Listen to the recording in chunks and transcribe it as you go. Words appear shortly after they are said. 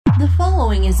The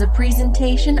following is a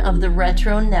presentation of the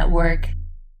Retro Network.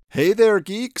 Hey there,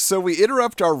 geeks. So we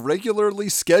interrupt our regularly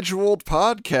scheduled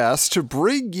podcast to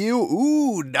bring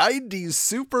you, 90s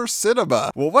Super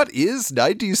Cinema. Well, what is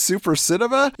 90s Super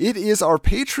Cinema? It is our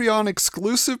Patreon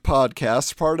exclusive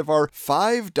podcast, part of our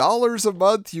 $5 a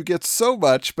month. You get so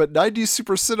much, but 90s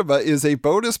Super Cinema is a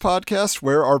bonus podcast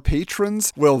where our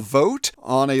patrons will vote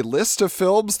on a list of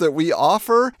films that we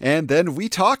offer, and then we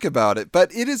talk about it.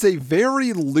 But it is a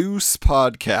very loose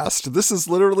podcast. This is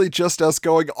literally just us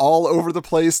going all over the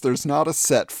place. There's not a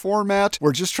set format.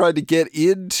 We're just trying to get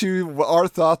into our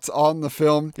thoughts on the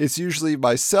film. It's usually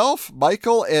myself,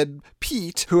 Michael, and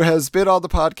Pete, who has been on the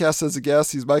podcast as a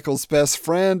guest. He's Michael's best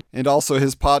friend and also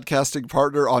his podcasting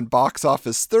partner on Box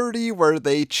Office 30, where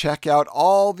they check out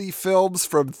all the films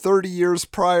from 30 years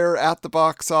prior at the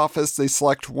box office. They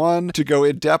select one to go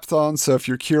in depth on, so if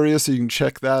you're curious, you can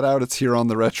check that out. It's here on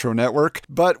the Retro Network.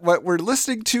 But what we're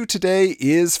listening to today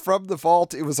is From the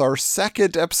Vault. It was our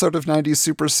second episode of 90s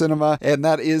Super Cinema, and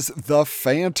that is The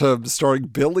Phantom, starring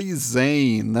Billy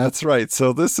Zane. That's right.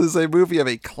 So this is a movie of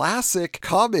a classic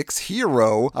comics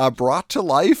hero brought to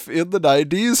life in the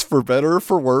 90s, for better or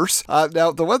for worse.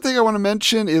 Now, the one thing I want to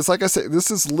mention is, like I said, this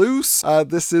is loose.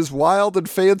 This is wild and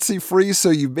fancy-free, so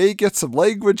you may get some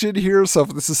language in here. So if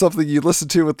this is something you listen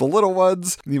to with the little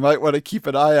ones, you might want to keep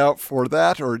an eye out for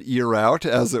that, or an ear out,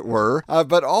 as it were.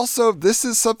 But also, this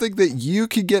is something that you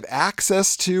can get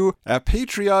access to at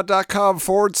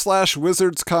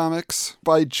patreon.com/Wizards Comics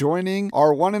by joining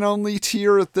our one and only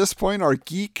tier at this point, our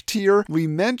geek tier. We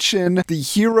mention the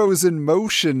Heroes in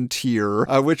Motion tier,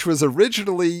 which was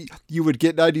originally you would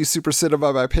get 90s Super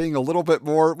Cinema by paying a little bit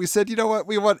more. We said, you know what?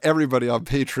 We want everybody on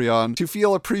Patreon to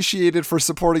feel appreciated for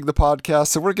supporting the podcast,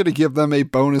 so we're going to give them a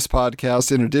bonus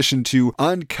podcast in addition to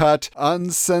uncut,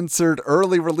 uncensored,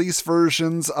 early release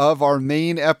versions of our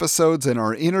main episodes and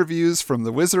our interviews from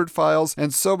the Wizard Files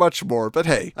and so much more. But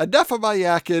hey, enough of my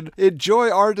yakking. Enjoy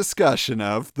our discussion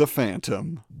of The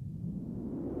Phantom.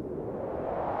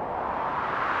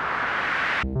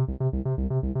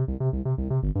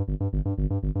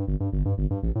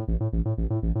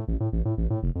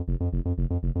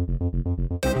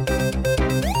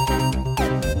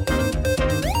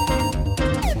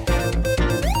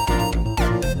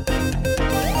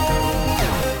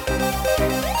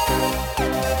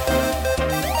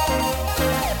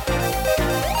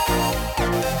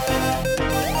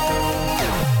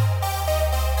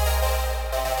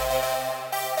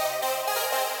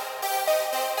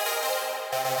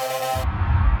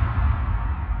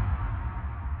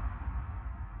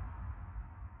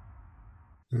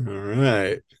 All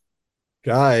right,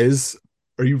 guys,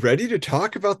 are you ready to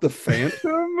talk about The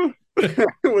Phantom?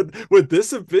 Would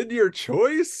this have been your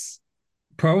choice?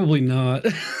 Probably not.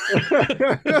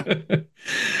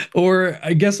 Or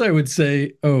I guess I would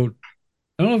say, I don't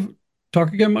know.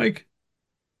 Talk again, Mike.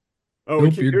 Oh,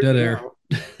 nope, you're dead air.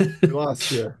 We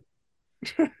lost you.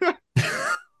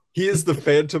 He is the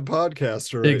Phantom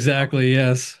podcaster. Right? Exactly.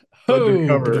 Yes.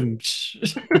 Undercover.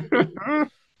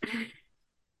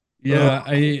 Yeah,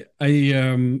 I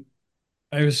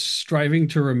was striving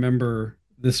to remember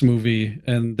this movie,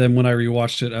 and then when I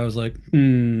rewatched it, I was like, Well,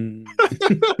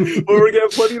 we're gonna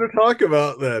have plenty to talk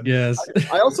about then. Yes.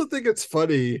 I also think it's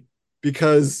funny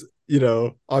because,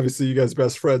 obviously you guys are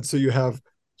best friends, so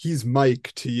he's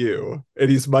Mike to you, and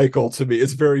he's Michael to me.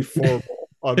 It's very formal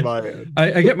on my end.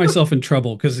 I get myself in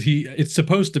trouble because it's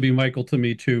supposed to be Michael to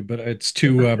me too, but it's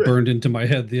too burned into my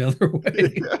head the other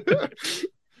way.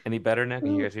 Any better now?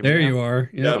 Can you guys hear me There now? you are.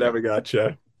 Yeah, now we got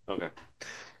you. Okay.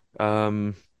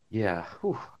 Yeah.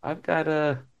 I've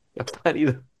got plenty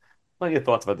of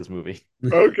thoughts about this movie.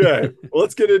 Okay. Well,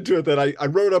 let's get into it then. I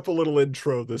wrote up a little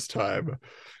intro this time,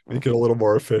 make it a little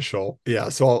more official. Yeah,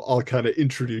 so I'll kind of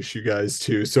introduce you guys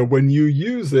too. So when you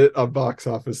use it on Box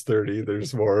Office 30,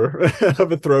 there's more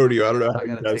of a throw to you. I don't know how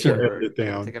you guys edit it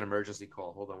down. Take an emergency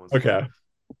call. Hold on one second. Okay.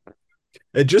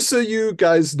 And just so you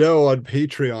guys know, on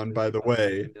Patreon, by the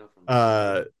way,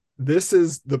 this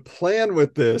is the plan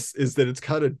with this is that it's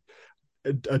kind of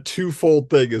a twofold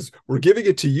thing. Is we're giving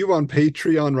it to you on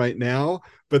Patreon right now,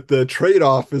 but the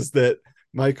trade-off is that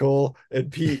Michael and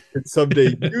Pete can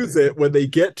someday use it when they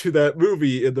get to that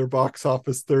movie in their Box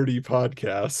Office 30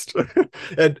 podcast.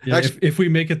 And yeah, actually, if we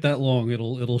make it that long,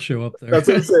 it'll show up there. That's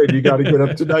what I'm saying. You got to get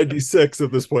up to 96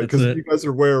 at this point, because you guys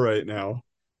are where right now?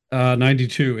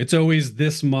 92. It's always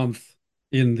this month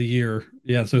in the year.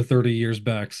 Yeah, so 30 years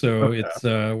back. So okay. It's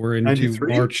we're into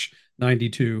 93? March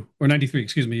 92 or 93,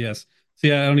 excuse me. Yes.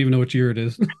 See, I don't even know which year it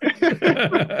is.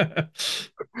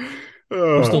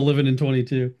 We're still living in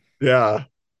 22. Yeah.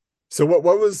 So what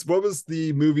was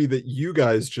the movie that you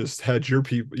guys just had your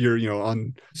people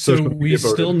on So social we media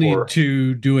still voted need for?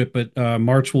 to do it, but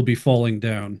March will be falling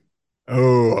down.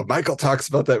 Oh, Michael talks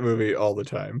about that movie all the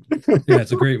time. Yeah,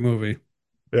 it's a great movie.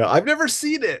 Yeah, I've never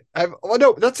seen it. Oh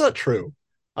no, that's not true.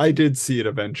 I did see it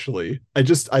eventually. I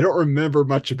don't remember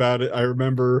much about it. I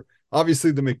remember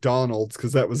obviously the McDonald's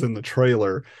because that was in the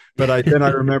trailer, but I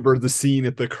remember the scene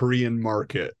at the Korean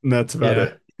market, and that's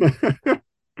about Yeah. it.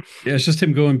 Yeah, it's just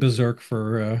him going berserk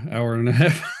for an hour and a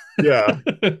half. Yeah.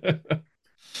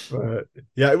 But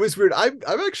yeah, it was weird. I'm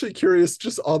actually curious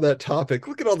just on that topic.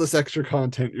 Look at all this extra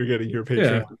content you're getting here,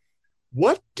 Yeah. Patreon.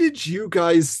 What did you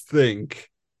guys think?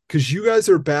 Because you guys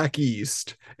are back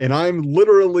east, and I'm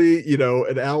literally,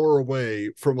 an hour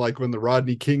away from like when the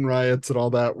Rodney King riots and all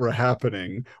that were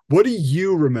happening. What do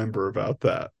you remember about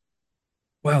that?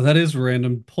 Wow, that is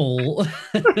random pull.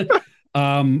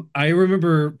 I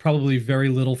remember probably very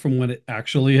little from when it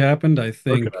actually happened. I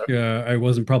think Okay. I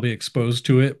wasn't probably exposed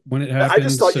to it when it I just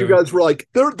happened. thought you So guys were like,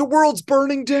 the world's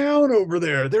burning down over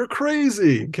there. They're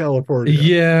crazy in California.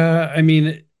 yeah, I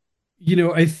mean,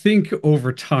 I think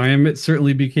over time it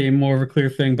certainly became more of a clear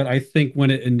thing, but I think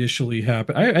when it initially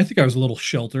happened, I think I was a little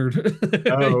sheltered.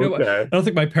 Oh, I okay. don't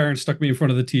think my parents stuck me in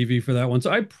front of the TV for that one, so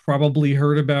I probably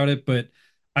heard about it, but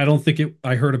I don't think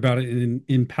I heard about it in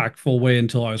an impactful way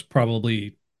until I was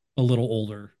probably a little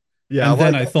older. Yeah, And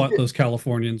well, then I thought those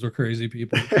Californians were crazy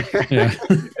people. Yeah.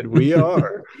 and we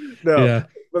are. No, Yeah.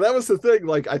 but that was the thing.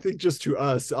 Like, I think just to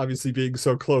us, obviously being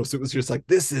so close, it was just like,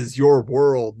 this is your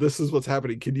world. This is what's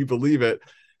happening. Can you believe it?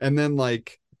 And then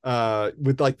like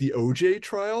with like the OJ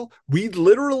trial, we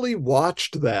literally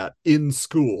watched that in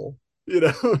school.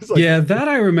 It's like, Yeah, that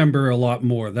I remember a lot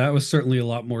more. That was certainly a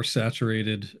lot more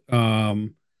saturated.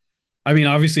 I mean,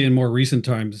 obviously, in more recent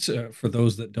times, for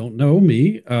those that don't know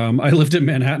me, I lived in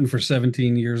Manhattan for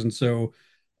 17 years. And so,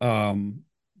 um,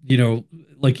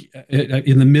 like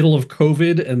in the middle of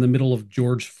COVID and the middle of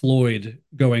George Floyd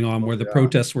going on, oh where the yeah.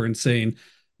 protests were insane,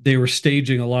 they were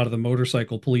staging a lot of the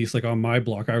motorcycle police, like on my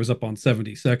block. I was up on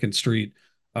 72nd Street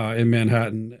in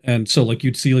Manhattan. And so, like,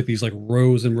 you'd see like these like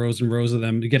rows and rows and rows of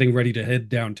them getting ready to head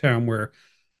downtown where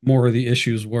more of the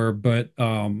issues were. But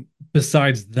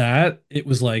besides that, it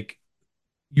was like,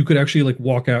 you could actually like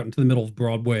walk out into the middle of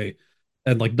Broadway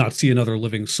and like not see another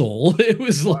living soul. It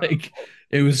was Wow. like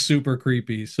it was super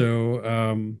creepy. So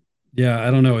yeah,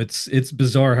 I don't know. It's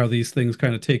bizarre how these things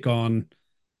kind of take on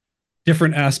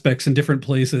different aspects in different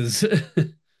places.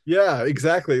 Yeah,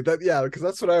 exactly. Yeah, because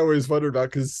that's what I always wondered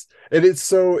about. And it's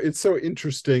so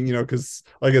interesting, because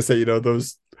like I say,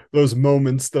 those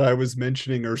moments that I was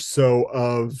mentioning are so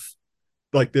of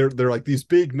like they're like these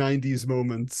big 90s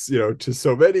moments, to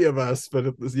so many of us, but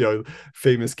it was,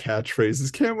 famous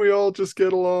catchphrases, can we all just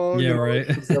get along, Yeah,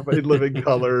 right. stuff in living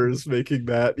colors, making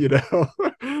that,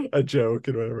 a joke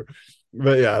and whatever.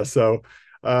 But yeah, so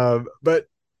but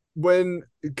when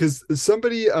because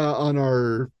somebody on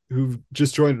our who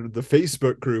just joined the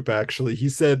Facebook group, actually, he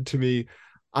said to me,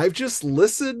 I've just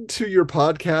listened to your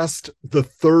podcast the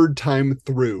third time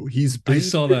through. He's I been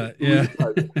saw that. Yeah.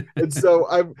 and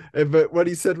so but what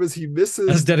he said was he That's misses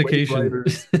Wave dedication.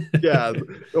 Riders. Yeah,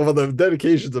 well, the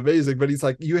dedication's amazing, but he's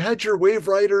like, you had your Wave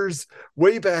Riders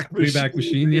Wayback Machine, Wayback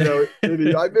Machine,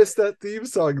 yeah. I missed that theme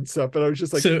song and stuff, and I was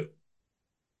just like, So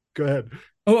go ahead.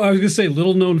 Oh, I was gonna say,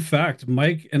 little known fact,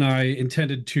 Mike and I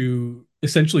intended to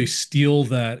essentially steal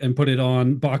that and put it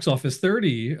on Box Office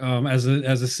 30 as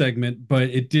a segment, but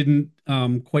it didn't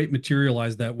quite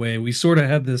materialize that way. We sort of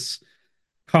had this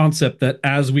concept that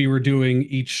as we were doing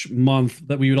each month,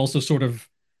 that we would also sort of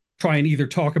try and either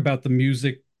talk about the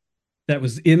music that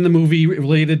was in the movie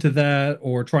related to that,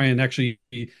 or try and actually,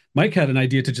 Mike had an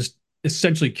idea to just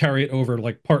essentially carry it over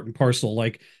like part and parcel,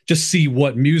 like just see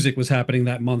what music was happening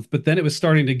that month. But then it was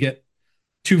starting to get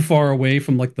too far away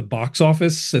from like the box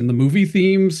office and the movie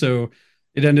theme. So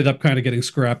it ended up kind of getting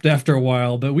scrapped after a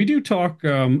while. But we do talk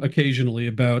occasionally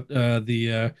about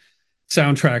the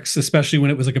soundtracks, especially when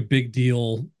it was like a big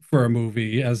deal for a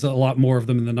movie, as a lot more of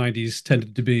them in the 90s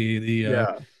tended to be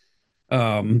the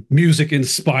Yeah. music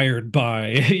inspired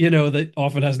by, that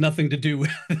often has nothing to do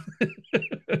with.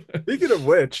 Speaking of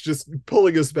which, just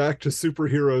pulling us back to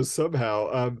superheroes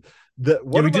somehow. That Yeah,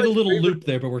 one we of did my a little favorite loop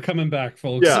there, but we're coming back,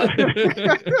 folks. Yeah.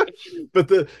 But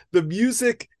the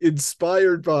music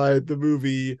inspired by the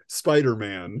movie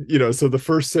Spider-Man, so the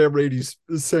first Sam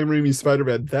Raimi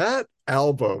Spider-Man, that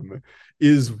album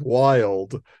is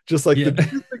wild. Just like Yeah. the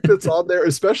music that's on there,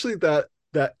 especially that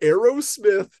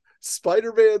Aerosmith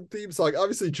Spider-Man theme song.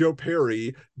 Obviously, Joe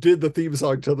Perry did the theme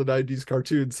song to the 90s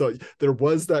cartoon, so there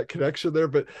was that connection there.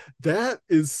 But that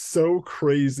is so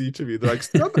crazy to me. They're like,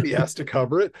 somebody has to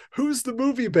cover it. Who's the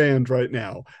movie band right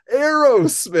now?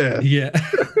 Aerosmith. Yeah.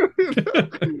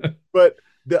 But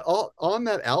on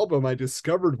that album, I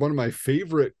discovered one of my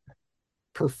favorite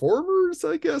performers,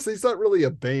 I guess. He's not really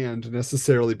a band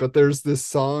necessarily, but there's this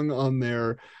song on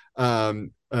there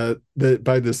that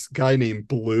by this guy named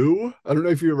Blue. I don't know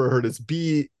if you ever heard. It's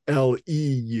BLEU,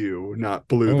 not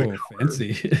Blue. Oh,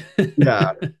 fancy.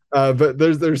 Yeah. But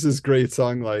there's this great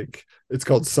song, like it's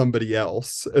called Somebody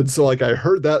Else. And so like I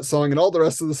heard that song and all the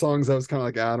rest of the songs, I was kind of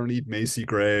like, I don't need Macy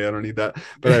Gray. I don't need that.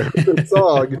 But I heard the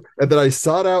song and then I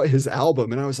sought out his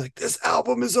album and I was like, this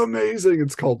album is amazing.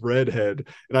 It's called Redhead.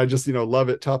 And I just, love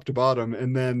it top to bottom.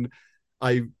 And then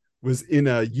I was in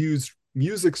a used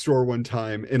music store one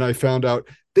time and I found out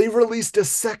they released a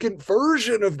second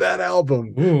version of that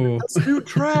album. That's new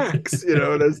tracks,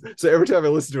 and so every time I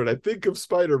listen to it, I think of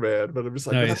Spider-Man, but I'm just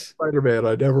like, nice. Spider-Man,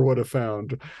 I never would have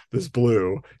found this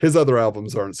Blue. His other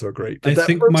albums aren't so great. I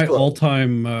think my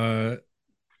all-time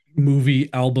movie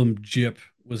album gyp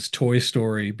was Toy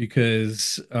Story,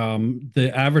 because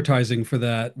the advertising for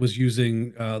that was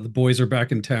using The Boys Are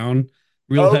Back in Town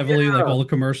real heavily, like all the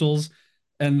commercials.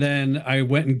 And then I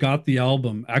went and got the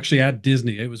album actually at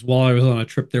Disney. It was while I was on a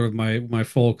trip there with my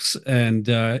folks. And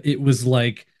it was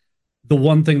like the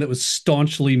one thing that was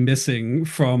staunchly missing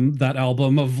from that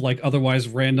album of like otherwise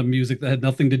random music that had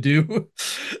nothing to do.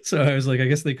 So I was like, I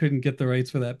guess they couldn't get the rights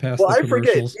for that past the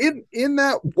commercials. I forget. In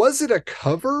that, was it a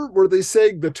cover? Were they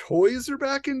saying the toys are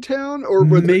back in town? Or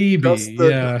were maybe just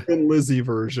the Thin Lizzy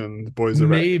version, the boys are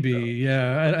maybe, back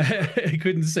in town? Yeah. I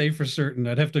couldn't say for certain.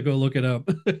 I'd have to go look it up.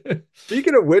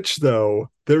 Speaking of which, though,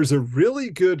 there's a really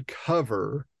good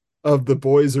cover of The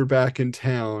Boys Are Back in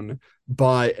Town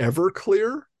by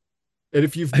Everclear. And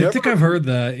if you've never, I think I've heard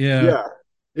that. Yeah,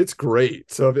 it's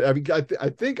great. So I mean, I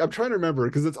think I'm trying to remember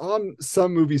because it's on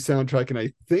some movie soundtrack, and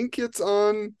I think it's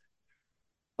on.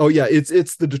 Oh yeah,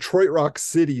 it's the Detroit Rock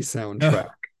City soundtrack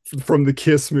from the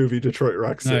Kiss movie Detroit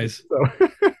Rock City. Nice. So,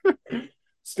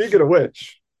 speaking of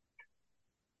which,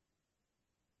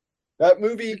 that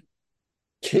movie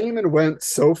came and went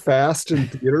so fast in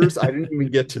theaters, I didn't even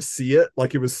get to see it.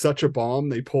 Like, it was such a bomb.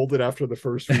 They pulled it after the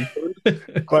first weekend.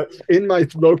 But in my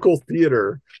local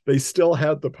theater, they still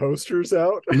had the posters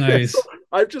out. Nice. So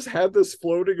I've just had this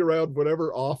floating around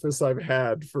whatever office I've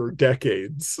had for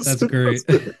decades. That's great.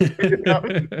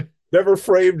 Never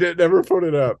framed it, never put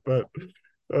it up. But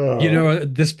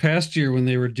this past year when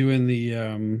they were doing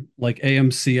the like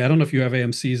AMC, I don't know if you have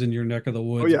AMCs in your neck of the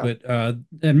woods, but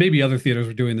and maybe other theaters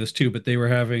were doing this too, but they were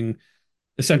having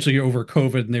essentially over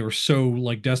COVID, and they were so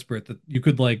like desperate that you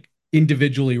could like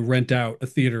individually rent out a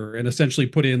theater and essentially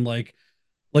put in like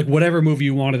whatever movie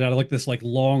you wanted out of like this like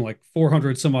long like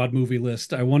 400 some odd movie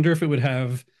list. I wonder if it would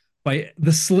have by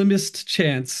the slimmest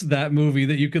chance that movie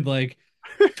that you could like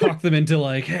talk them into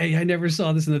like, hey, I never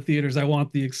saw this in the theaters. I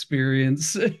want the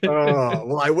experience.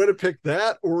 Well, I would have picked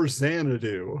that or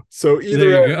Xanadu. So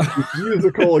either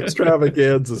musical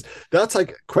extravaganzas. That's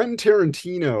like Quentin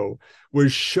Tarantino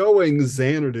was showing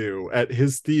Xanadu at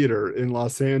his theater in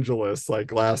Los Angeles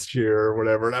like last year or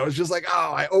whatever. And I was just like,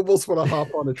 oh, I almost want to hop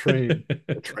on a train.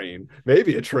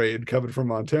 Maybe a train coming from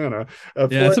Montana.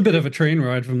 It's a bit of a train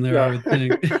ride from there, I would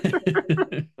think.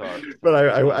 But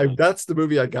I that's the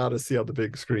movie I gotta see on the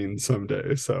big screen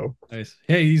someday. So nice.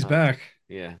 Hey, he's back.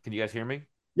 Yeah. Can you guys hear me?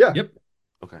 Yeah. Yep.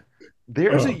 Okay.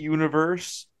 There's a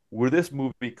universe where this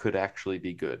movie could actually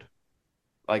be good.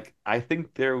 Like, I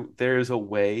think there's a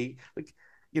way, like,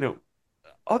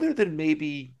 other than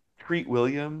maybe Treat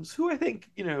Williams, who I think,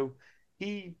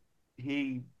 he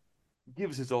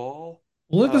gives his all.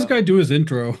 Well, let this guy do his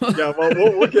intro. Yeah, well,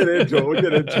 we'll get into it. We'll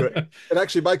get into it. And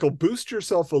actually, Michael, boost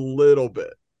yourself a little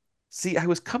bit. See, I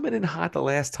was coming in hot the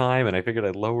last time, and I figured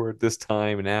I'd lower it this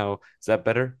time. Now, is that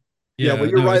better? Yeah, well,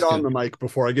 you're right on the mic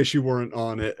before. I guess you weren't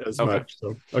on it as much.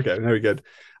 So, okay, very good.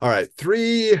 All right,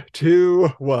 3, 2,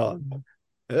 1.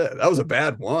 Yeah, that was a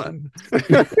bad one.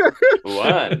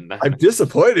 I'm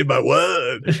disappointed by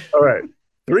one. All right,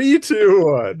 3, 2,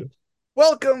 1.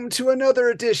 Welcome to another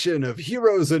edition of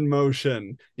Heroes in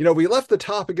Motion. We left the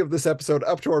topic of this episode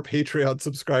up to our Patreon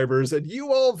subscribers, and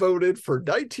you all voted for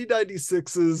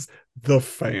 1996's The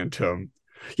Phantom.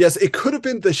 Yes, it could have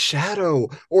been The Shadow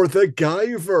or The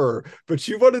Guyver, but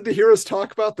you wanted to hear us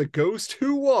talk about the ghost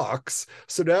who walks.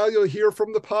 So now you'll hear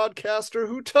from the podcaster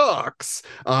who talks.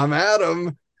 I'm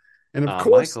Adam. And of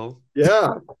course, Michael.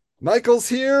 Yeah, Michael's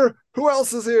here. Who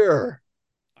else is here?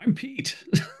 I'm Pete.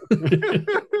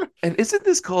 And isn't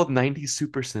this called 90s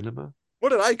Super Cinema? What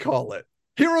did I call it?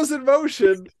 Heroes in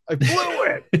Motion. I blew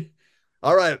it.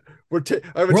 All right, I'm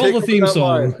gonna Roll take the theme that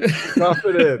song. line, drop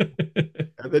it in,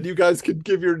 and then you guys can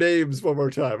give your names one more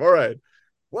time. All right,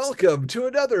 welcome to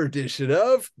another edition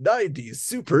of 90s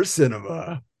Super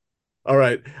Cinema. All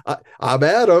right, I'm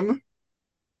Adam.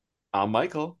 I'm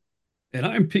Michael. And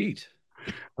I'm Pete.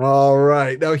 All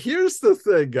right. Now, here's the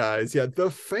thing, guys. Yeah,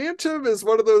 The Phantom is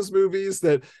one of those movies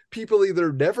that people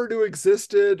either never knew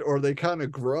existed or they kind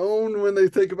of groan when they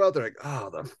think about. They're like, oh,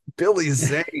 the Billy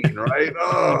Zane, right?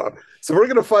 Oh. So we're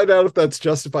going to find out if that's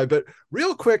justified. But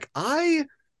real quick, I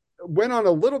went on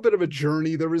a little bit of a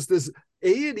journey. There was this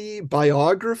A&E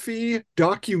biography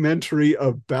documentary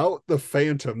about the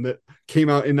Phantom that came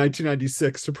out in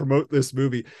 1996 to promote this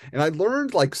movie. And I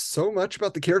learned like so much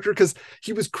about the character because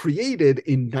he was created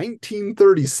in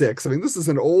 1936. I mean, this is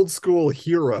an old school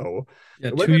hero.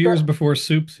 Yeah, 2 years before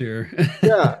Soup's here.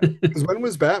 Yeah, because when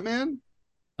was Batman?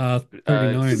 39.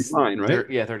 39, right?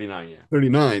 Yeah, 39, yeah.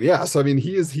 39. Yeah. So I mean,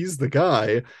 he's the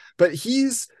guy, but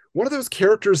he's one of those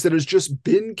characters that has just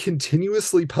been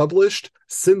continuously published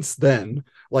since then.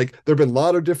 Like there have been a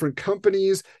lot of different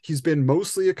companies. He's been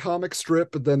mostly a comic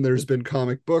strip, but then there's been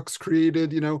comic books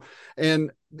created,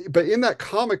 and but in that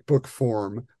comic book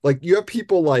form, like you have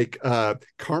people like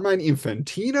Carmine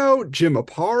Infantino, Jim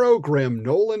Aparo, Graham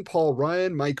Nolan, Paul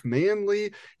Ryan, Mike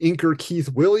Manley, inker Keith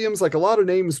Williams, like a lot of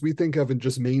names we think of in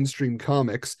just mainstream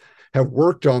comics have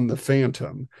worked on the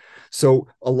Phantom. So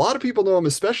a lot of people know him,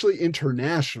 especially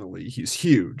internationally. He's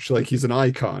huge, like he's an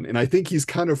icon. And I think he's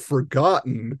kind of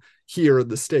forgotten here in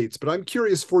the States. But I'm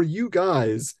curious for you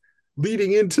guys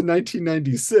leading into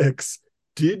 1996,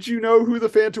 did you know who the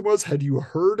Phantom was? Had you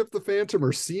heard of the Phantom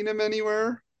or seen him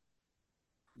anywhere?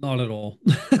 Not at all.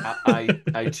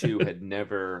 I too had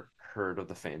never heard of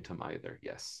the Phantom either.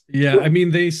 Yes. Yeah, I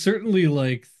mean, they certainly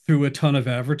like threw a ton of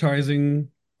advertising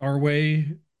our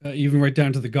way, even right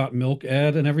down to the Got Milk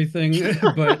ad and everything.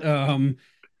 But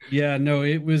yeah, no,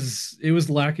 it was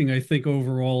lacking, I think,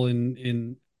 overall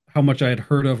in how much I had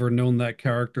heard of or known that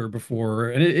character before,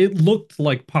 and it looked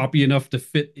like poppy enough to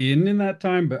fit in that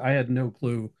time, but I had no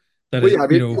clue that Well, yeah, I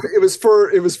mean, it was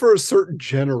for a certain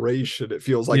generation. It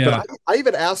feels like, yeah. but I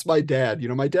even asked my dad.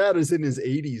 My dad is in his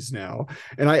 80s now,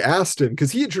 and I asked him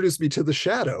because he introduced me to the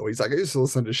Shadow. He's like, I used to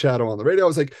listen to Shadow on the radio. I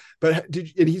was like, but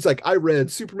and he's like, I read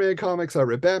Superman comics, I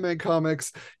read Batman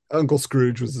comics. Uncle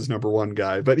Scrooge was his number one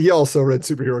guy, but he also read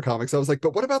superhero comics. I was like,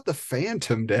 but what about the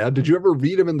Phantom, Dad? Did you ever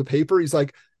read him in the paper? He's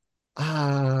like,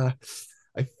 I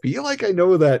feel like I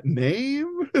know that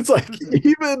name. It's like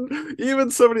even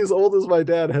somebody as old as my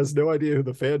dad has no idea who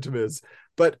the Phantom is.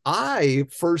 But I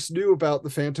first knew about the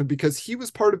Phantom because he was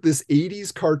part of this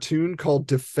 80s cartoon called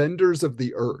Defenders of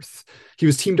the Earth. He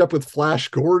was teamed up with Flash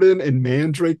Gordon and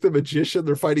Mandrake the Magician.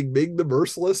 They're fighting Ming the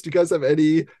Merciless. Do you guys have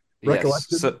any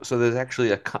recollection? Yes. So there's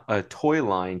actually a toy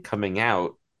line coming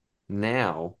out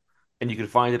now, and you can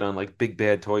find it on like Big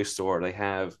Bad Toy Store. They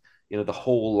have the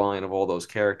whole line of all those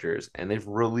characters, and they've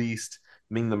released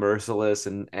Ming the Merciless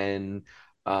and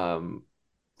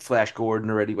Flash Gordon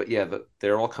already, but yeah,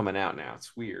 they're all coming out now.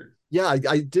 It's weird. Yeah,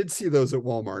 I did see those at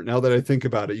Walmart. Now that I think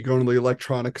about it, you go into the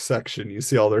electronic section, you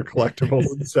see all their collectibles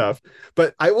and stuff.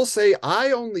 But I will say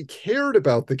I only cared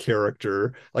about the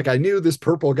character. Like I knew this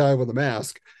purple guy with a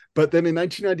mask. But then in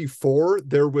 1994,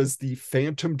 there was the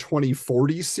Phantom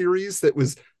 2040 series that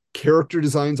was character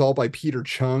designs all by Peter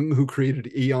Chung, who created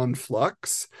Aeon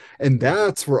Flux. And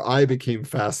that's where I became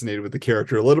fascinated with the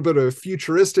character. A little bit of a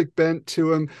futuristic bent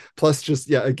to him, plus just,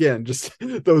 yeah, again, just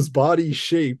those body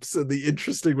shapes and the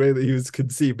interesting way that he was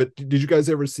conceived. But did you guys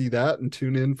ever see that and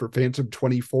tune in for Phantom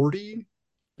 2040?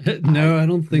 No, I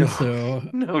don't think so.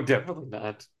 No, definitely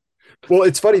not. Well,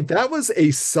 it's funny. That was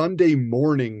a Sunday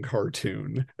morning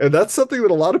cartoon. And that's something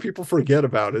that a lot of people forget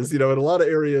about is, in a lot of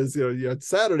areas, you had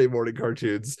Saturday morning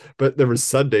cartoons, but there was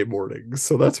Sunday mornings.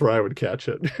 So that's where I would catch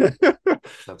it.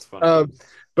 That's funny.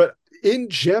 But in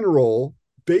general,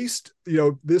 based,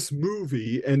 this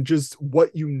movie and just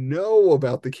what you know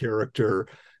about the character,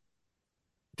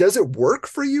 does it work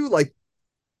for you? Like,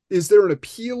 is there an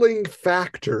appealing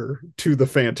factor to the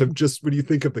Phantom just when you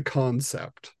think of the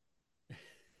concept?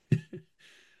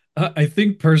 I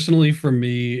think personally for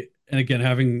me, and again,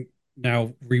 having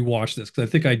now rewatched this, because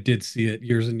I think I did see it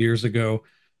years and years ago,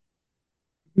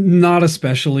 not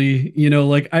especially,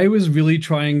 like I was really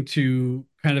trying to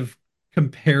kind of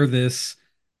compare this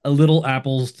a little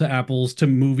apples to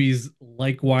movies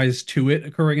likewise to it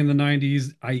occurring in the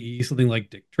 90s, i.e. something like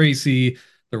Dick Tracy,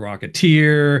 The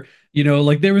Rocketeer,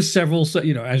 like there was several,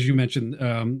 as you mentioned,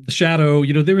 The Shadow,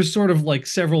 there was sort of like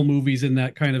several movies in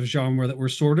that kind of genre that were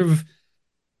sort of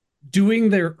doing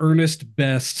their earnest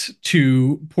best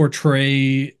to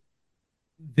portray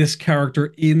this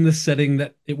character in the setting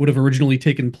that it would have originally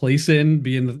taken place in,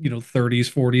 being the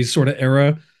 30s, 40s sort of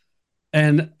era.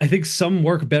 And I think some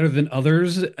work better than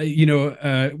others.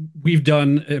 We've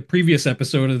done a previous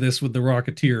episode of this with the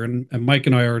Rocketeer, and Mike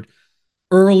and I are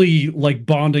early like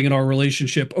bonding in our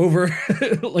relationship over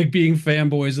like being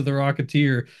fanboys of the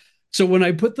Rocketeer. So when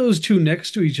I put those two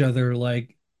next to each other,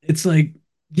 like it's like,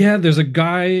 yeah, there's a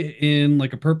guy in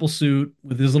like a purple suit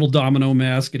with his little domino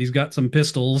mask, and he's got some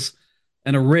pistols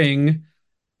and a ring.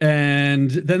 And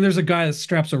then there's a guy that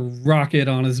straps a rocket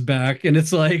on his back, and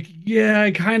it's like, yeah,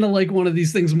 I kind of like one of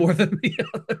these things more than the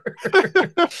other.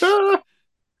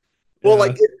 Well, Yeah.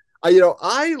 like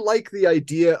I like the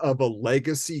idea of a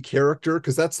legacy character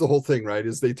because that's the whole thing, right?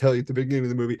 Is they tell you at the beginning of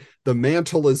the movie, the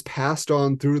mantle is passed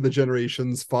on through the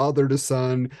generations, father to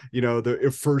son.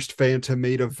 The first Phantom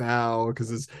made a vow because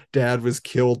his dad was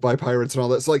killed by pirates and all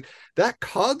that. So, like, that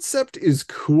concept is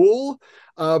cool.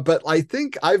 But I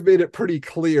think I've made it pretty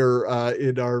clear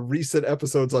in our recent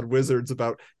episodes on Wizards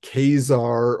about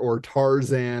Kazar or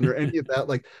Tarzan or any of that.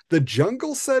 Like, the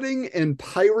jungle setting and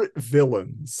pirate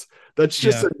villains, that's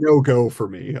just Yeah. a no-go for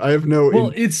me. I have no.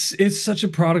 Well, it's such a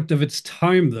product of its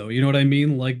time, though. You know what I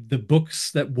mean? Like the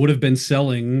books that would have been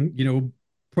selling,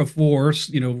 before,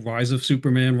 Rise of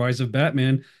Superman, Rise of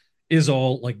Batman, is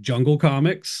all like jungle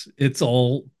comics. It's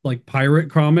all like pirate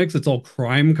comics. It's all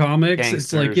crime comics.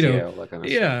 It's like, Gangsters, yeah, all that kind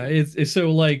of yeah. stuff. It's so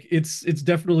like it's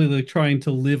definitely like trying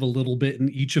to live a little bit in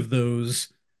each of those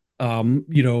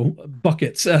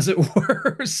buckets, as it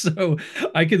were. So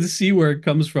I can see where it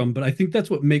comes from, but I think that's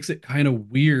what makes it kind of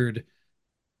weird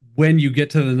when you get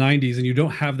to the 90s and you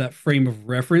don't have that frame of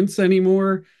reference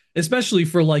anymore, especially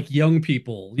for like young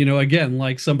people. Again,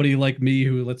 like somebody like me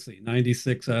who, let's see,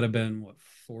 96, I'd have been what,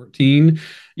 14.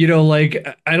 Like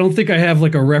I don't think I have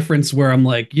like a reference where I'm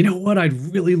like, you know what, I'd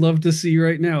really love to see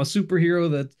right now, a superhero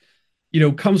that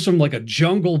comes from like a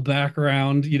jungle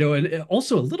background, and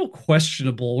also a little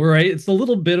questionable, right? It's a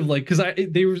little bit of like, because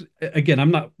they were, again,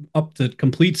 I'm not up to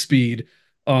complete speed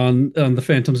on the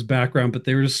Phantom's background, but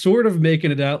they were sort of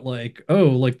making it out like, oh,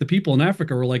 like the people in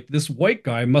Africa were like, this white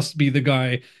guy must be the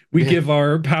guy we Yeah. give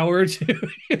our power to,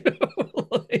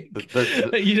 like, The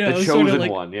sort of chosen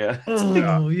like, one, yeah.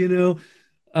 oh,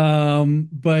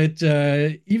 but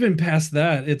even past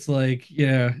that, it's like,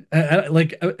 yeah, I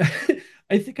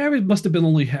think must have been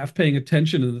only half paying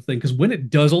attention to the thing, because when it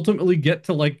does ultimately get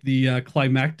to like the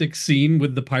climactic scene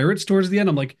with the pirates towards the end,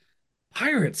 I'm like,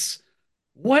 pirates,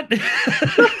 what? Did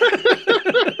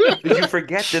you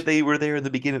forget that they were there in the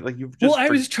beginning? Like you've Well, just I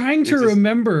was trying to it's just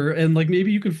remember, and like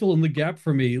maybe you can fill in the gap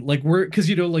for me. Like we're because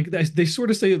like they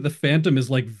sort of say that the Phantom is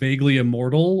like vaguely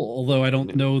immortal, although I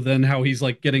don't know then how he's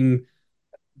like getting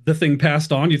the thing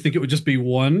passed on. You think it would just be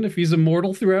one if he's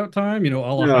immortal throughout time, a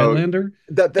la No, Highlander?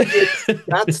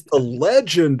 that's the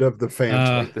legend of the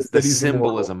Phantom, like this. The that he's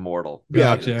symbol is immortal. immortal.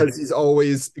 Yeah, Gotcha. because he's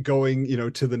always going,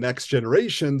 to the next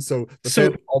generation. So the So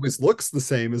Phantom always looks the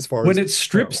same as far when as it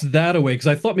strips that away, because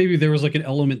I thought maybe there was like an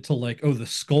element to like, oh, the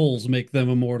skulls make them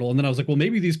immortal, and then I was like, well,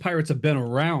 maybe these pirates have been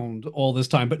around all this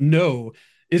time, but no,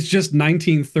 it's just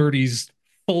 1930s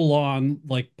full on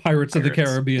like Pirates of the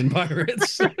Caribbean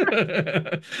pirates,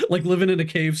 like living in a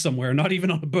cave somewhere, not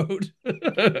even on a boat.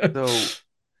 So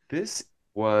this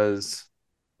was,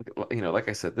 like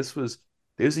I said,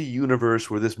 there's a universe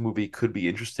where this movie could be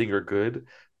interesting or good,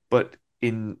 but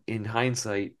in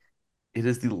hindsight, it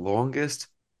is the longest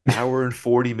hour and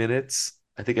 40 minutes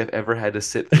I think I've ever had to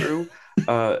sit through.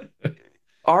 Uh,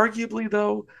 Arguably,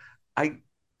 though, I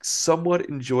somewhat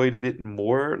enjoyed it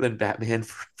more than Batman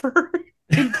Forever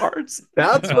in parts.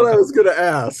 That's what Uh, I was going to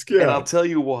ask. and Yeah. I'll tell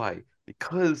you why.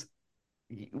 Because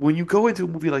when you go into a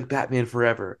movie like Batman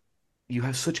Forever, you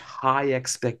have such high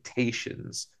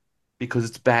expectations because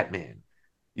it's Batman.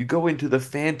 You go into The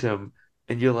Phantom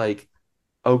and you're like,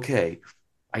 okay,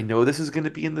 I know this is going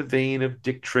to be in the vein of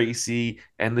Dick Tracy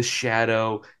and The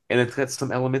Shadow, and it's got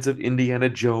some elements of Indiana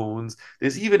Jones.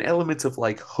 There's even elements of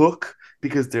like Hook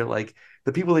because they're like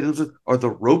the people they live with are the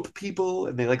rope people,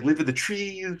 and they like live in the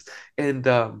trees, and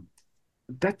and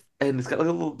it's got like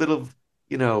a little bit of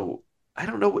I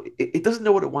don't know. It doesn't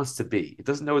know what it wants to be. It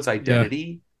doesn't know its Yeah.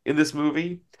 identity in this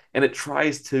movie, and it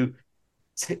tries to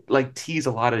like tease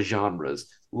a lot of genres,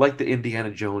 like the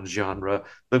Indiana Jones genre,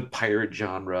 the pirate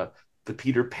genre, the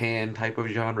Peter Pan type of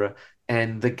genre,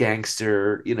 and the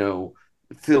gangster,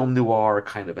 film noir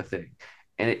kind of a thing.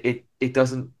 And it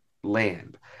doesn't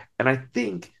land. And I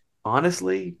think,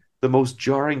 honestly, the most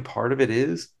jarring part of it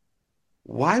is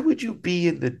why would you be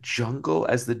in the jungle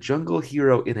as the jungle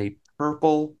hero in a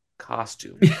purple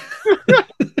costume?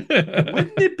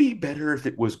 Wouldn't it be better if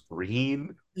it was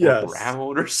green or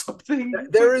brown or something?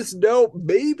 There is no,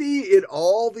 maybe in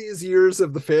all these years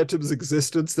of the Phantom's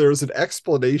existence, there's an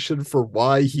explanation for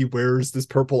why he wears this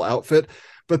purple outfit,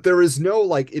 but there is no,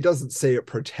 like, it doesn't say it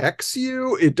protects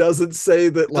you. It doesn't say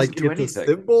that, like, it's anything. A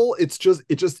symbol. It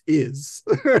just is.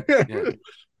 Yeah.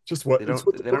 Just what they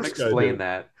don't explain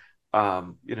that.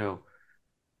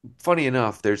 Funny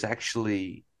enough, there's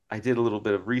actually, I did a little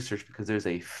bit of research because there's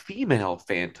a female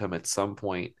Phantom at some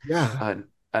point. Yeah.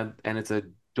 And it's a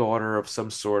daughter of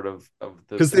some sort of the,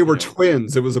 because they were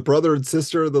twins. It was a brother and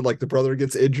sister that, like, the brother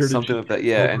gets injured, something like that.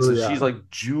 Yeah. And so she's like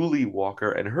Julie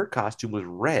Walker, and her costume was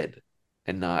red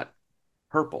and not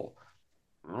purple.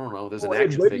 I don't know. There's an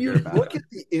action figure about it. Look at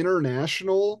the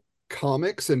international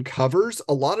comics and covers,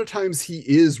 a lot of times he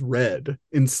is red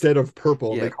instead of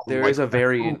purple. Yeah, there is a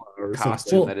variant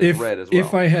costume that is red as well.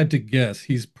 If I had to guess,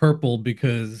 he's purple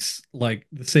because, like,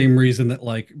 the same reason that,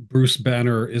 like, Bruce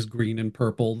Banner is green and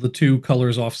purple. The two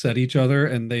colors offset each other,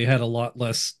 and they had a lot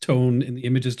less tone in the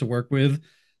images to work with.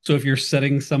 So if you're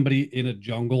setting somebody in a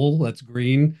jungle that's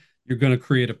green, you're going to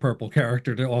create a purple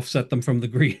character to offset them from the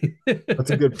green.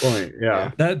 That's a good point.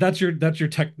 Yeah. That's your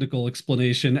technical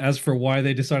explanation. As for why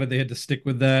they decided they had to stick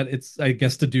with that, it's, I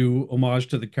guess, to do homage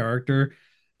to the character.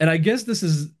 And I guess this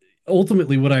is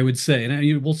ultimately what I would say.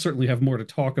 And we'll certainly have more to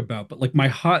talk about, but, like, my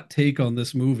hot take on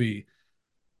this movie,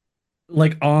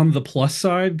 like, on the plus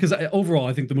side, because overall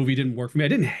I think the movie didn't work for me. I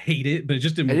didn't hate it, but it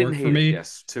just didn't work for me.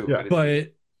 Yes, too. Yeah.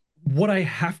 But what I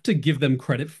have to give them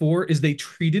credit for is they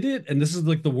treated it, and this is,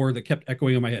 like, the word that kept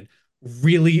echoing in my head,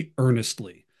 really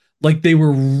earnestly. Like, they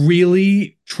were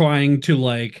really trying to,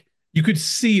 like, you could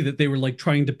see that they were, like,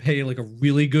 trying to pay, like, a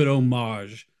really good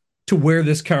homage to where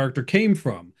this character came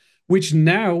from, which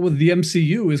now with the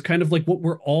MCU is kind of like what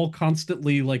we're all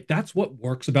constantly, like, that's what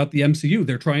works about the MCU.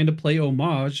 They're trying to play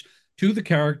homage to the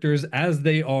characters as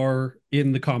they are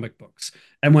in the comic books.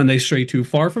 And when they stray too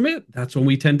far from it, that's when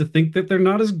we tend to think that they're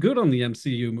not as good on the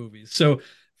MCU movies. So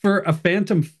for a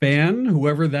Phantom fan,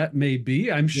 whoever that may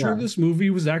be, I'm sure this movie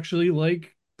was actually,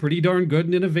 like, pretty darn good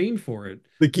and in a vein for it.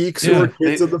 The geeks who were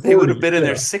kids of the 40s. They would have been in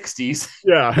their 60s.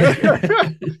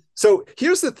 Yeah. So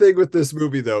here's the thing with this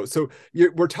movie, though. So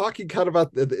we're talking kind of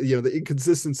about the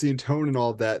inconsistency in tone and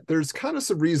all of that. There's kind of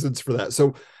some reasons for that.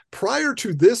 So prior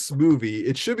to this movie,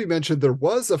 it should be mentioned there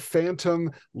was a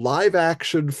Phantom live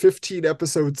action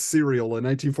 15-episode serial in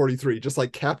 1943, just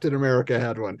like Captain America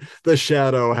had one, The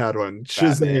Shadow had one,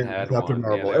 Shazam had Captain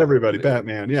Marvel, everybody,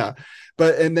 Batman, yeah.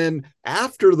 And then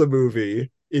after the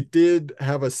movie, it did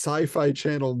have a Sci-Fi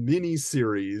Channel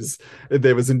mini-series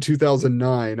that was in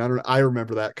 2009. I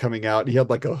remember that coming out. He had,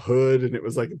 like, a hood, and it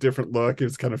was, like, a different look. It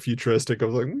was kind of futuristic. I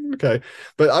was like, okay.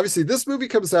 But obviously, this movie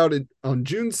comes out on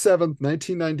June 7th,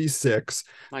 1996.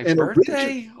 My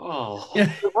birthday? Wow.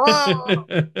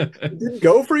 Didn't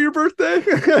go for your birthday?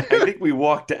 I think we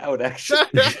walked out, actually.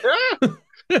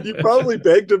 You probably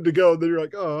begged him to go, and then you're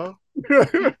like, oh.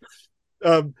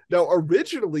 Now,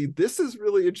 originally, this is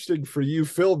really interesting for you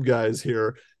film guys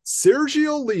here.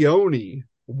 Sergio Leone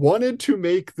wanted to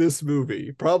make this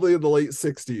movie probably in the late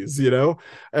 60s,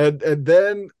 and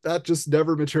then that just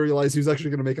never materialized. He was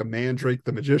actually going to make a Mandrake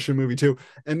the Magician movie too.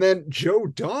 And then Joe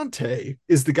Dante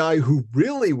is the guy who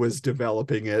really was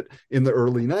developing it in the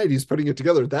early 90s, putting it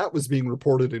together. That was being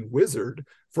reported in Wizard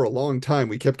for a long time.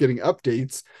 We kept getting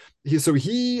updates.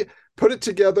 He put it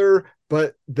together,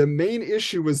 but the main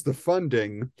issue was the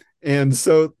funding. And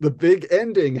so the big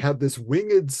ending had this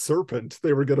winged serpent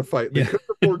they were going to fight. They couldn't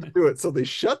afford to do it. So they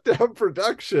shut down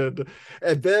production.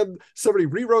 And then somebody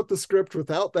rewrote the script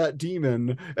without that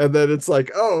demon. And then it's like,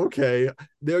 oh, okay,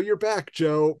 now you're back,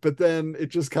 Joe. But then it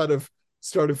just kind of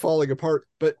started falling apart.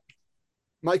 But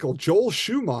Michael, Joel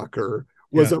Schumacher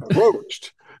was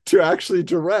approached to actually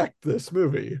direct this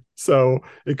movie. So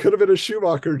it could have been a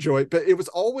Schumacher joint, but it was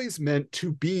always meant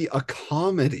to be a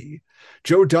comedy.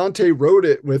 Joe Dante wrote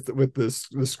it with the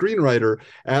screenwriter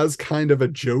as kind of a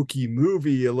jokey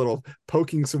movie, a little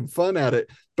poking some fun at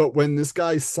it. But when this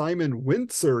guy Simon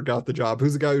Windsor got the job,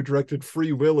 who's the guy who directed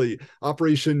Free Willy,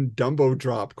 Operation Dumbo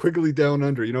Drop, Quigley Down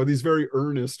Under, these very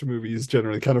earnest movies,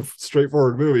 generally kind of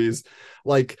straightforward movies,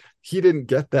 like, he didn't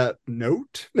get that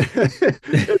note.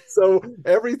 And so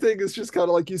everything is just kind of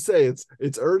like you say,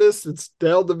 it's earnest, it's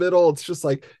down the middle. It's just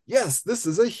like, yes, this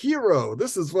is a hero.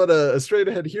 This is what a straight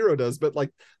ahead hero does. But,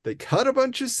 like, they cut a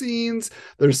bunch of scenes.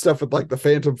 There's stuff with, like, the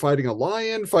Phantom fighting a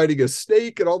lion, fighting a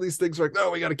snake, and all these things are like,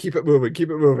 no, we got to keep it moving.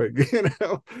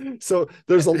 So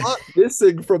there's a lot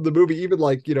missing from the movie, even,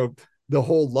 like, the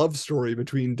whole love story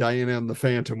between Diana and the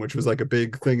Phantom, which was, like, a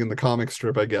big thing in the comic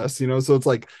strip, I guess, so it's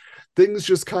like, things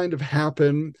just kind of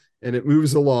happen. and it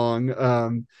moves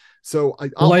along. So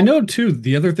I know too.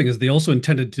 The other thing is they also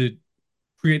intended to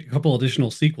create a couple additional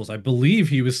sequels. I believe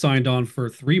he was signed on for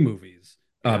 3 movies,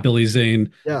 Billy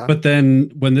Zane. Yeah. But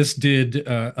then when this did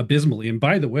abysmally, and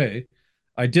by the way,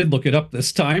 I did look it up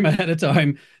this time ahead of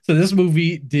time. So this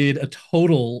movie did a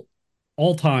total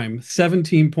all time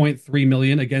 17.3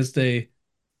 million against a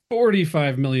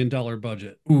 $45 million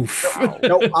budget. Oof. Wow.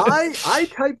 No, I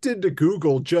typed into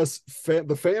Google just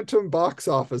the Phantom box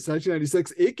office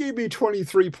 1996. It gave me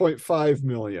 23.5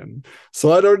 million.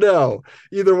 So I don't know.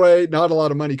 Either way, not a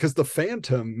lot of money because the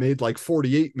Phantom made like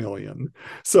 48 million.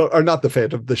 So, or not the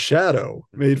Phantom, the Shadow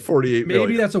made 48 Maybe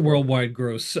million. that's a worldwide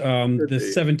gross.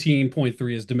 The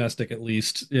 17.3 is domestic at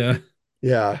least. Yeah.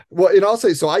 Yeah. Well, and I'll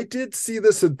say, so I did see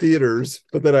this in theaters,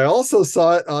 but then I also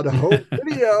saw it on home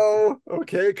video.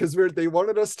 Okay. Because they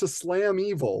wanted us to slam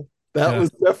evil. That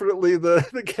was definitely the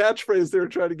catchphrase they were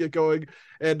trying to get going.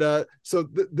 And so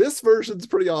this version's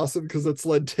pretty awesome because it's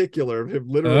lenticular of him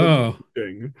literally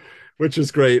moving, which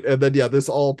is great. And then, this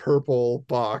all purple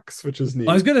box, which is neat.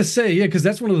 I was going to say, because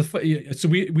that's one of the, so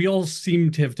we all seem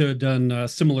to have done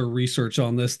similar research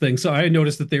on this thing. So I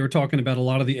noticed that they were talking about a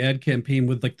lot of the ad campaign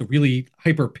with like the really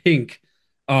hyper pink,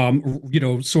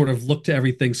 sort of look to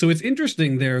everything. So it's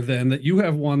interesting there then that you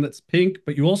have one that's pink,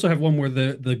 but you also have one where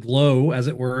the glow, as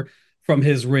it were, from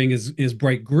his ring is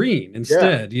bright green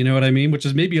instead. You know what I mean? Which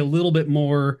is maybe a little bit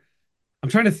more. I'm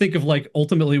trying to think of like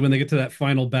ultimately when they get to that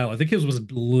final battle. I think his was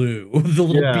blue, the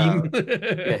little beam.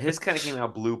 Yeah, his kind of came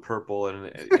out blue, purple, and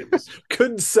it was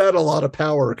couldn't set a lot of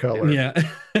power color. Yeah.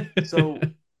 So,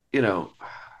 I'm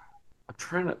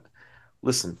trying to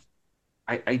listen.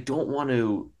 I don't want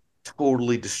to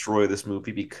totally destroy this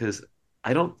movie because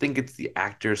I don't think it's the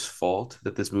actor's fault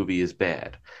that this movie is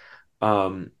bad.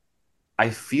 I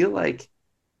feel like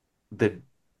the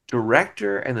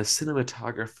director and the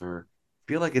cinematographer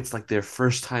feel like it's like their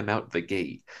first time out the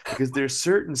gate because there's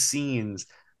certain scenes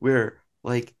where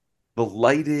like the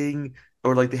lighting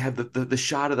or like they have the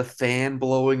shot of the fan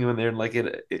blowing when they're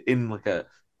in like a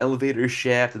elevator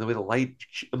shaft and the way the light.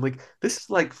 I'm like, this is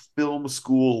like film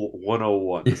school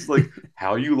 101. This is like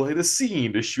how you light a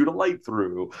scene to shoot a light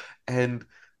through. And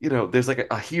there's like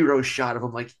a hero shot of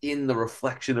him like in the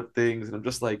reflection of things, and I'm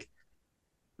just like,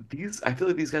 I feel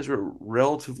like these guys were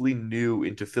relatively new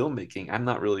into filmmaking. I'm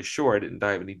not really sure. I didn't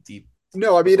dive any deep.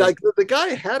 No, I mean, like the guy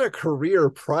had a career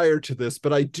prior to this,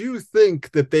 but I do think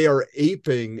that they are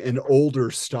aping an older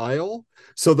style.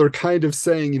 So they're kind of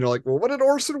saying, like, well, what did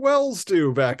Orson Welles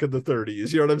do back in the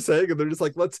 30s? You know what I'm saying? And they're just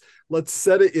like, let's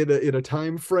set it in a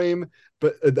time frame,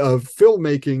 but of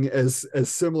filmmaking as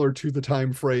similar to the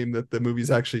time frame that the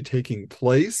movie's actually taking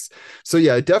place. So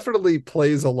yeah, it definitely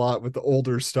plays a lot with the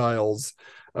older styles.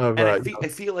 And I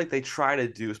feel like they try to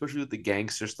do, especially with the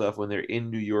gangster stuff when they're in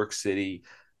New York City,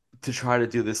 to try to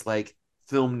do this like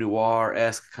film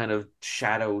noir-esque kind of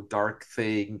shadow dark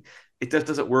thing. It just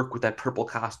doesn't work with that purple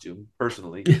costume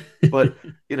personally. But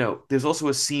there's also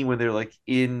a scene when they're like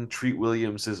in Treat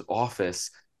Williams's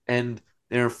office and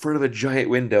they're in front of a giant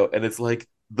window and it's like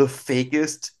the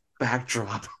fakest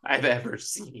backdrop I've ever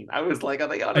seen. I was like,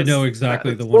 I know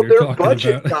exactly the one you're talking about.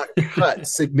 Their budget got cut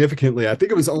significantly. I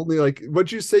think it was only like,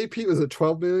 what'd you say, Pete? Was it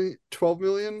 12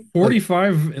 million?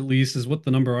 45 at least is what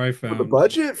the number I found. For the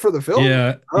budget for the film?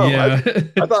 Yeah. I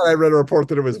thought I read a report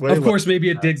that it was way. Of course, maybe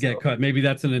it did get cut. Maybe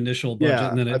that's an initial budget,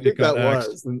 and then it got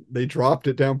axed. And they dropped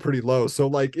it down pretty low. So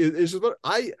like, it's just what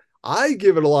I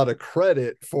give it a lot of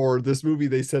credit for this movie.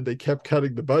 They said they kept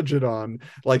cutting the budget on,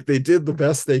 like they did the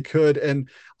best they could. And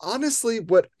honestly,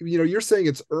 what you're saying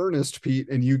it's earnest, Pete,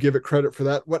 and you give it credit for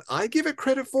that. What I give it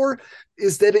credit for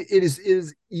is that it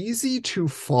is easy to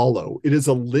follow. It is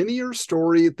a linear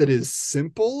story that is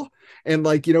simple and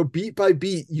like, beat by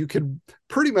beat, you can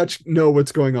pretty much know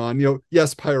what's going on.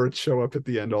 Yes, pirates show up at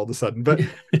the end all of a sudden, but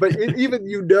even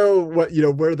what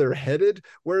where they're headed.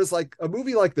 Whereas like a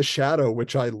movie like The Shadow,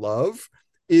 which I love,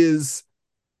 it's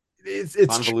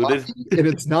convoluted and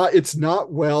it's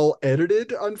not well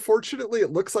edited. Unfortunately,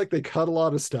 it looks like they cut a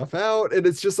lot of stuff out, and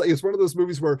it's just like it's one of those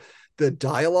movies where the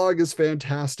dialogue is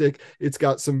fantastic. It's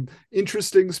got some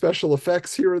interesting special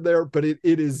effects here and there, but it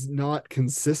is not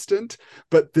consistent.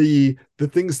 But the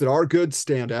things that are good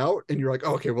stand out, and you're like,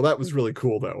 oh, okay, well that was really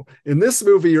cool though. In this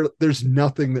movie, there's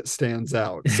nothing that stands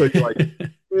out, so you're like.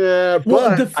 Yeah,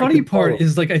 well, the funny part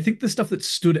is like I think the stuff that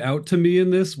stood out to me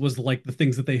in this was like the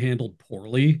things that they handled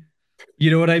poorly.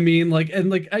 You know what I mean? Like, and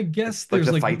like I guess there's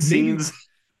like the fight scenes.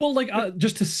 Well, like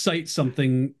just to cite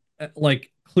something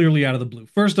like clearly out of the blue.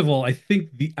 First of all, I think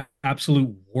the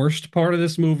absolute worst part of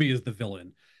this movie is the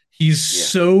villain. He's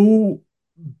so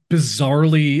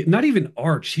bizarrely not even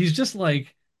arch. He's just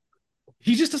like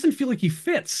he just doesn't feel like he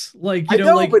fits. Like, I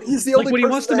know, like, but he's the like only when he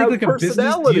person wants to that make has like a business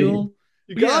personality. deal.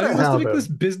 You Yeah, gotta he wants to have make him. this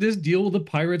business deal with the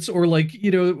pirates, or like,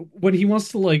 when he wants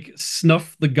to like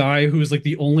snuff the guy who's like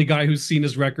the only guy who's seen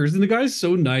his records, and the guy's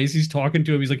so nice, he's talking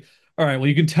to him, he's like, all right, well,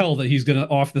 you can tell that he's gonna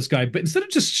off this guy, but instead of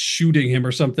just shooting him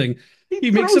or something, He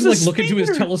he makes throws him a like look into his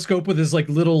spear. telescope with his like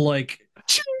little like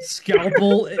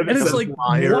scalpel, And and it it's says like,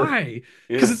 liar. why?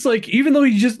 Because Yeah. it's like, even though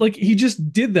he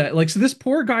just did that, like, so this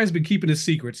poor guy's been keeping his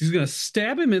secrets, he's gonna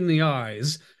stab him in the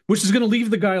eyes, which is gonna leave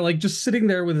the guy like just sitting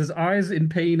there with his eyes in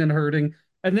pain and hurting,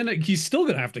 and then he's still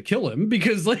gonna have to kill him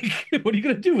because like what are you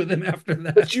gonna do with him after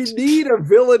that? But you need a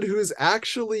villain who's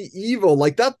actually evil.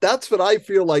 Like that's what I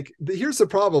feel like. Here's the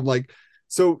problem. Like,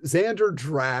 so Xander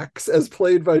Drax, as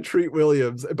played by Treat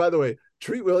Williams. And by the way,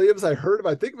 Treat Williams, I heard him,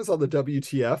 I think it was on the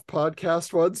WTF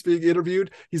podcast once being interviewed.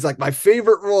 He's like, my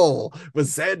favorite role was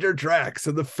Xander Drax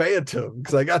in The Phantom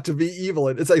because I got to be evil.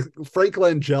 And it's like Frank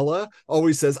Langella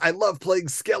always says, I love playing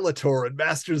Skeletor in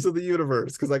Masters of the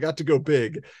Universe because I got to go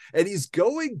big. And he's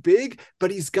going big,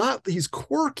 but he's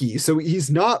quirky. So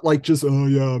he's not like just, oh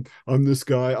yeah, I'm this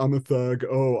guy, I'm a thug,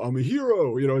 oh, I'm a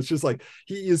hero. It's just like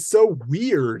he is so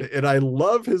weird. And I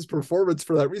love his performance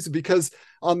for that reason, because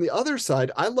on the other side,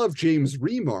 I love James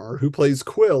Remar, who plays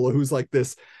Quill, who's like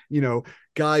this,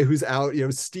 guy who's out,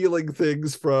 stealing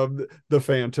things from the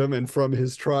Phantom and from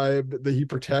his tribe that he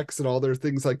protects and all their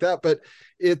things like that. But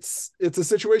it's a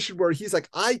situation where he's like,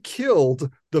 I killed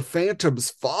the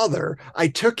Phantom's father. I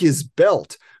took his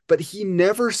belt, but he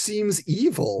never seems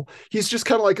evil. He's just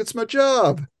kind of like, it's my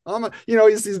job.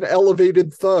 He's an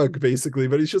elevated thug basically,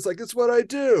 but he's just like, it's what I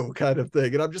do kind of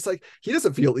thing. And I'm just like, he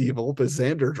doesn't feel evil, but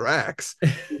Xander Drax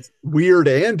is weird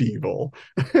and evil.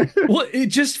 Well, it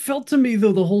just felt to me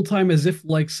though the whole time as if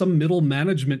like some middle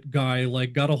management guy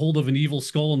like got a hold of an evil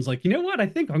skull and's like, you know what? I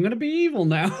think I'm gonna be evil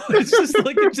now. It's just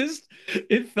like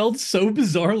it felt so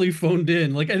bizarrely phoned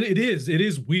in. Like, and it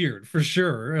is weird for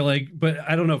sure. Like, but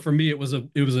I don't know. For me, it was a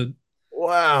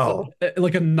Wow.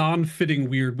 like a non-fitting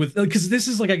weird with, because this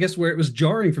is like, I guess where it was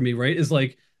jarring for me, right? Is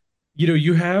like,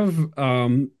 you have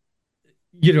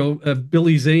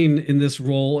Billy Zane in this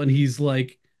role, and he's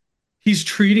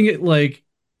treating it like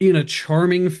in a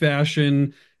charming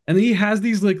fashion, and he has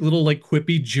these like little like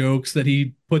quippy jokes that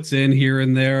he puts in here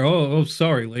and there. Oh,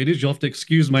 sorry ladies, you'll have to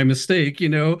excuse my mistake,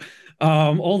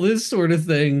 all this sort of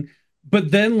thing.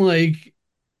 But then like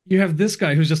you have this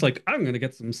guy who's just like, I'm gonna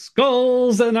get some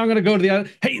skulls and I'm gonna go to the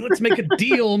hey, let's make a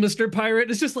deal, Mr. Pirate.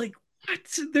 It's just like, what?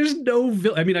 There's no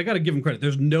villain. I mean, I gotta give him credit,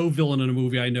 there's no villain in a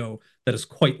movie I know that is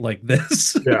quite like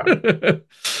this. Yeah.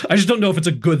 I just don't know if it's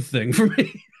a good thing for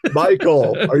me.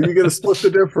 Michael, are you going to split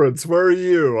the difference? Where are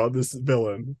you on this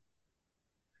villain?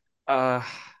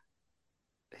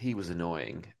 He was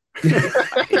annoying.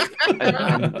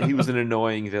 and he was an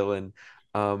annoying villain.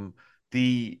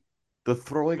 The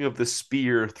throwing of the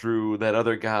spear through that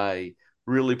other guy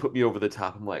really put me over the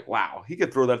top. I'm like, wow, he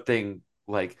could throw that thing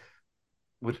like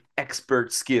with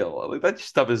expert skill. Like, that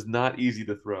stuff is not easy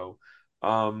to throw.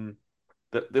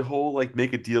 The whole like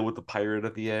make a deal with the pirate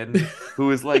at the end,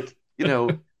 who is like,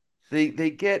 they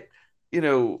get,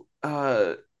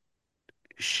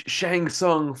 Shang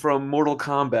Tsung from Mortal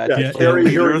Kombat. Yeah, Cary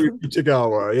Hiroyuki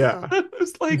Tagawa. Yeah,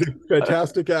 it's like, he's a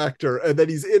fantastic actor, and then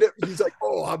he's in it. He's like,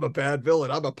 "Oh, I'm a bad villain.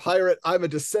 I'm a pirate. I'm a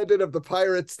descendant of the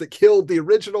pirates that killed the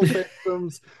original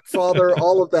Phantom's father.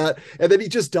 All of that, and then he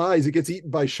just dies. He gets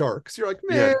eaten by sharks. You're like,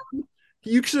 man,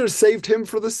 you should have saved him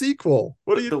for the sequel.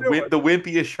 What are you doing? The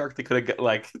wimpiest shark they could have got.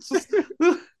 Like, it's just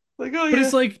like, oh yeah. But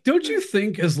it's like, don't you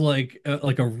think as like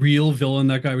a real villain,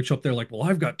 that guy would show up there like, well,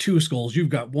 I've got 2 skulls, you've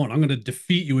got 1. I'm going to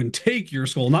defeat you and take your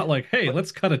skull. Not like, hey,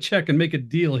 let's cut a check and make a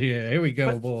deal here. Here we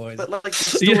go, boys. But like, the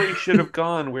story should have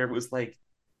gone where it was like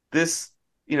this,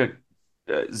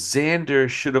 Xander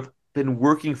should have been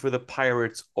working for the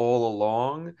pirates all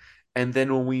along, and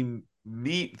then when we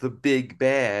meet the big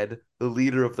bad, the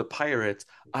leader of the pirates,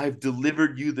 I've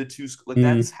delivered you the 2 skulls. Like,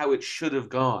 that's how it should have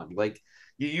gone. Like,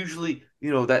 you usually,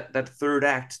 that third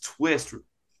act twist.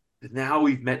 Now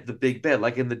we've met the big bad.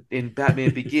 Like in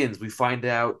Batman Begins, we find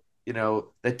out,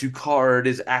 that Ducard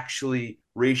is actually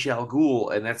Ra's al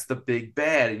Ghul, and that's the big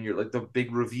bad, and you're like the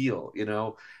big reveal,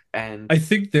 And I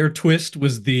think their twist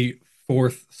was the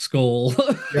 4th skull.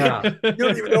 Yeah, you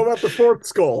don't even know about the 4th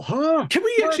skull, huh? Can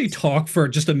we actually talk for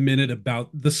just a minute about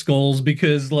the skulls,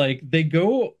 because like they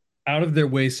go out of their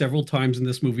way several times in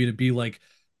this movie to be like,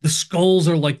 the skulls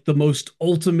are like the most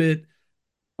ultimate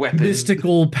weapon,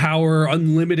 mystical power,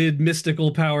 unlimited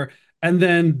mystical power. And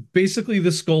then basically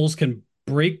the skulls can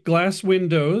break glass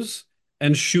windows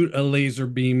and shoot a laser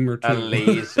beam or two. A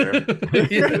laser.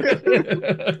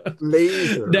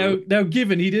 Laser. Now,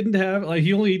 given he didn't have like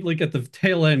he only like at the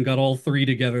tail end got all three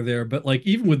together there, but like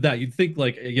even with that, you'd think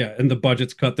like yeah, and the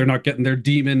budget's cut, they're not getting their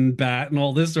demon bat and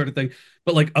all this sort of thing.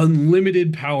 But like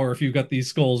unlimited power if you've got these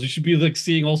skulls, you should be like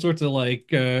seeing all sorts of like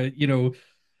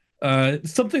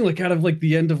something like out of like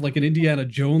the end of like an Indiana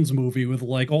Jones movie with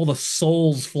like all the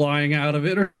souls flying out of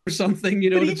it or something,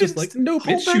 But and it's just like nope,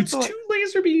 it shoots two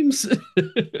laser beams.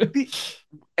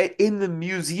 In the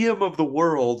Museum of the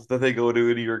World that they go to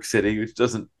in New York City, which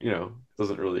doesn't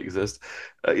really exist,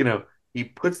 he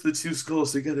puts the two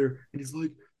skulls together and he's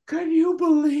like, "Can you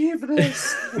believe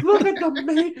this? Look at the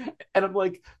main," and I'm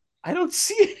like, I don't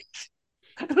see it.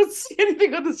 I don't see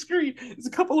anything on the screen. There's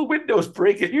a couple of windows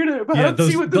breaking here and there, but I don't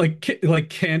those see what the... like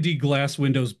candy glass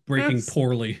windows breaking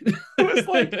poorly. It was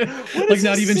like, like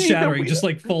not even shattering, just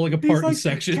like falling apart in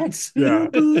sections. Can you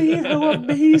believe how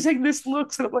amazing this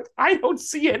looks? And I'm like, I don't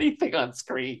see anything on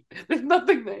screen. There's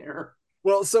nothing there.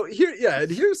 Well, so and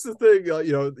here's the thing.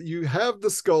 You have the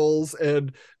skulls,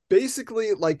 and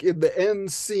basically, like in the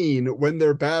end scene when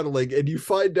they're battling, and you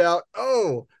find out,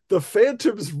 oh, the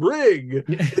Phantom's ring.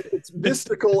 It's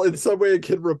mystical in some way. It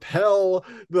can repel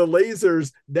the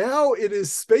lasers. Now it is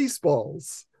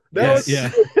Spaceballs. Now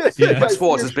My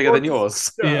sports is bigger than yours.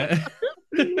 Yeah.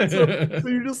 So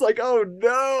you're just like, oh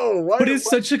no. But it's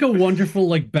such like a wonderful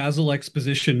like Basil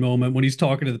exposition moment when he's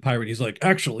talking to the pirate. He's like,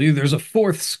 actually, there's a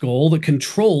fourth skull that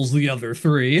controls the other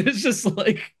three. And it's just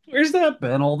like, where's that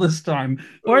been all this time?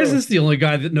 Why is this the only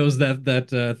guy that knows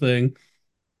that thing?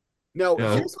 Now,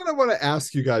 here's what I want to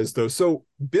ask you guys, though. So,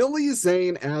 Billy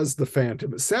Zane as the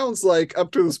Phantom, it sounds like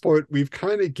up to this point, we've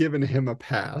kind of given him a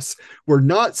pass. We're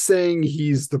not saying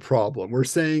he's the problem. We're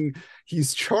saying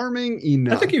he's charming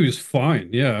enough. I think he was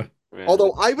fine, yeah.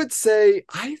 Although I would say,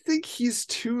 I think he's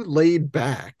too laid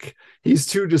back. He's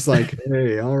too just like,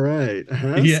 hey, all right.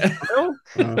 Yeah.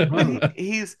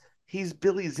 He's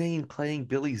Billy Zane playing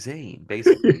Billy Zane,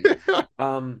 basically.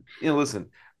 Listen,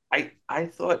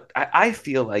 I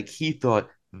feel like he thought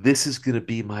this is gonna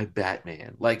be my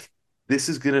Batman. Like this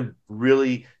is gonna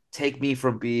really take me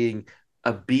from being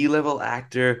a B-level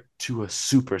actor to a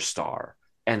superstar.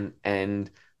 And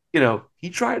he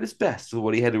tried his best with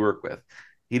what he had to work with.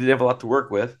 He didn't have a lot to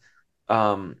work with.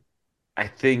 I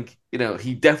think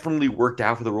he definitely worked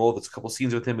out for the role. There's a couple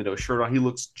scenes with him in a shirt on. He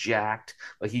looks jacked.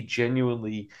 Like he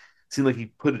genuinely seemed like he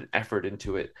put an effort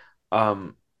into it.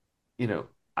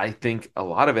 I think a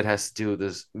lot of it has to do with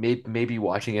this. Maybe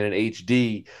watching it in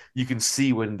HD, you can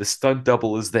see when the stunt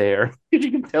double is there.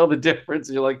 You can tell the difference.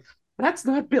 You're like, that's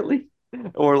not Billy.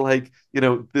 Or like,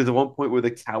 there's one point where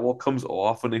the cowl comes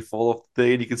off when they fall off the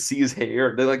thing, and you can see his hair,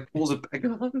 and they like pulls it back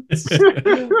on.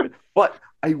 But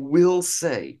I will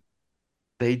say,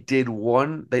 they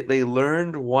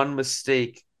learned one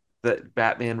mistake that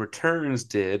Batman Returns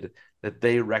did that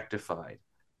they rectified.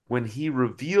 When he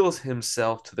reveals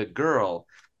himself to the girl,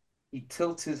 he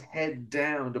tilts his head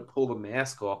down to pull the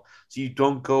mask off, so you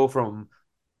don't go from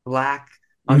black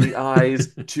on the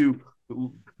eyes to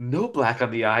no black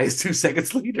on the eyes 2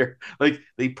 seconds later. Like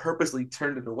they purposely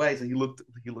turned it away, so he looked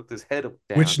his head up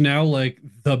down. Which now like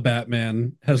the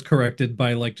Batman has corrected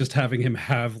by like just having him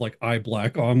have like eye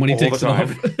black on when he takes it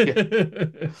off.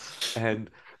 Yeah. And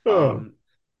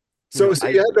So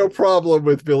you had no problem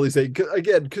with Billy Zane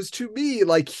again, because to me,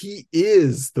 like he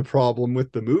is the problem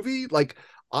with the movie. Like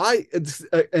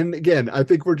and again, I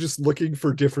think we're just looking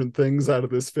for different things out of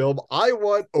this film. I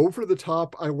want over the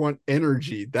top. I want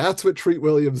energy. That's what Treat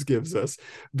Williams gives us.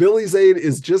 Billy Zane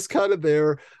is just kind of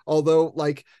there. Although,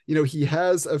 like, he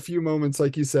has a few moments,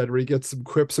 like you said, where he gets some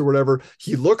quips or whatever.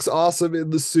 He looks awesome in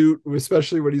the suit,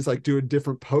 especially when he's like doing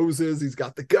different poses. He's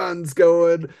got the guns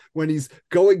going. When he's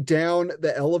going down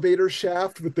the elevator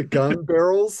shaft with the gun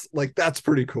barrels, like that's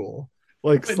pretty cool.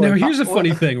 Like, now here's a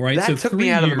funny thing, right? That took me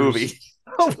out of the movie.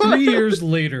 3 years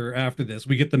later after this,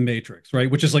 we get The Matrix, right?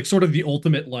 Which is like sort of the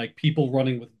ultimate, like people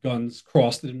running with guns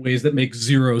crossed in ways that make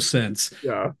zero sense.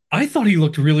 Yeah. I thought he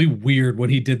looked really weird when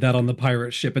he did that on the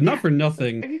pirate ship, and not for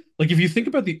nothing. Like if you think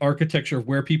about the architecture of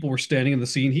where people were standing in the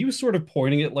scene, he was sort of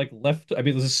pointing it like left. I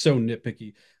mean, this is so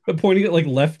nitpicky, but pointing it like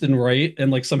left and right,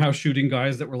 and like somehow shooting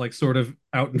guys that were like sort of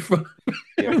out in front.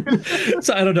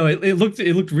 So I don't know. It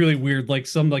looked really weird. Like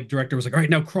some like director was like, "All right,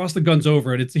 now cross the guns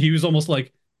over," and he was almost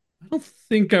like, I don't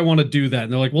think I want to do that.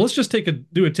 And they're like, well, let's just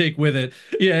do a take with it.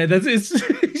 Yeah,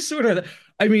 it's sort of,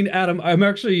 I mean, Adam, I'm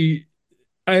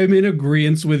in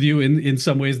agreement with you in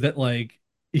some ways that like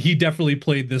he definitely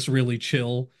played this really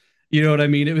chill. You know what I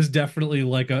mean? It was definitely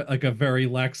like a very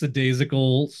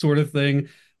lackadaisical sort of thing.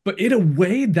 but in a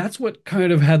way, that's what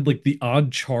kind of had like the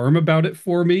odd charm about it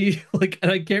for me. Like,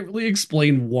 and I can't really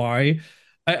explain why.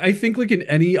 I think like in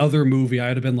any other movie,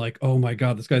 I'd have been like, oh my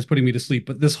God, this guy's putting me to sleep.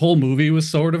 But this whole movie was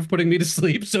sort of putting me to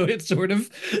sleep. So it sort of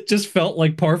just felt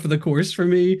like par for the course for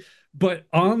me. But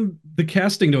on the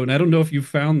casting note, and I don't know if you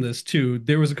found this too,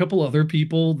 there was a couple other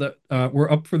people that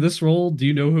were up for this role. Do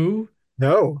you know who?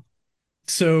 No.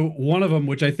 So one of them,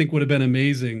 which I think would have been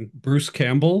amazing, Bruce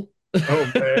Campbell.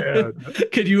 Oh man.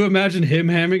 Could you imagine him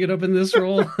hamming it up in this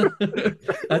role?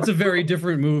 That's a very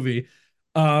different movie.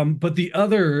 But the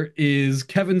other is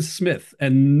Kevin Smith,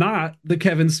 and not the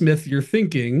Kevin Smith you're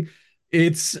thinking.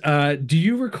 It's do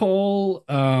you recall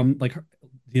like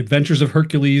the Adventures of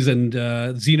Hercules and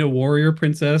Xena Warrior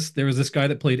Princess? There was this guy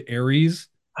that played Ares.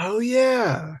 Oh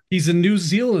yeah. He's a New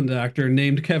Zealand actor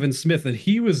named Kevin Smith, and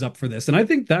he was up for this. And I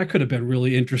think that could have been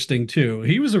really interesting too.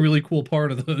 He was a really cool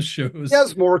part of those shows. He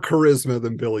has more charisma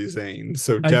than Billy Zane,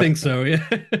 so I think so. Yeah.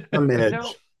 an You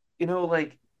edge. know,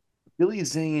 like Billy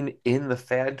Zane in the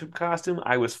Phantom costume,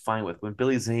 I was fine with. When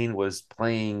Billy Zane was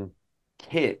playing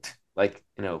Kit, like,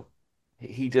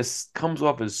 he just comes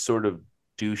off as sort of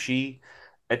douchey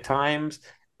at times,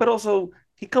 but also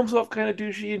he comes off kind of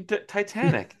douchey in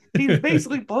Titanic. He's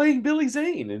basically playing Billy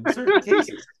Zane in certain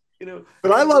cases,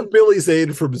 But I love Billy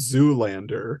Zane from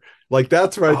Zoolander. Like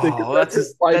that's where I think that's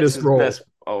his finest role. best.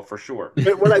 Oh, for sure.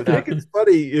 But what I think is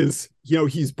funny is,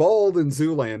 he's bald in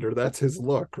Zoolander. That's his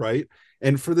look, right?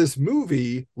 And for this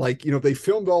movie, like, they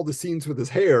filmed all the scenes with his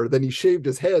hair, then he shaved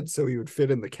his head so he would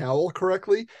fit in the cowl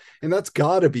correctly. And that's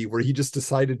gotta be where he just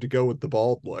decided to go with the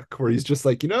bald look, where he's just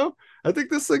like, I think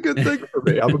this is a good thing for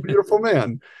me. I'm a beautiful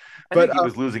man. I think he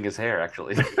was losing his hair,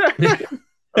 actually.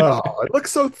 Oh, it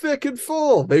looks so thick and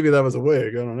full. Maybe that was a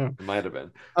wig. I don't know. It might have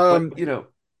been. But,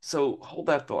 so hold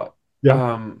that thought.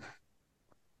 Yeah.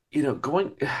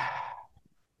 Going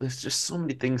there's just so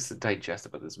many things to digest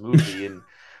about this movie. And,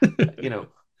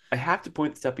 I have to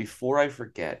point this out before I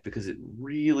forget because it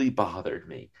really bothered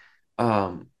me.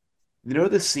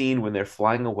 The scene when they're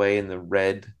flying away in the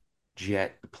red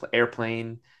jet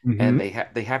airplane and they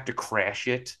have to crash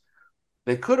it.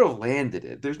 They could have landed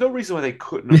it. There's no reason why they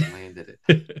couldn't have landed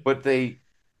it, but they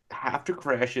have to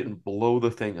crash it and blow the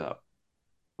thing up.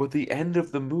 But the end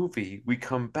of the movie, we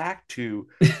come back to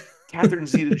Catherine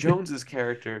Zeta-Jones's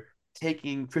character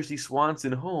taking Christy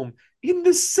Swanson home in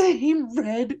the same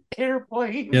red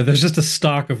airplane. Yeah, there's just a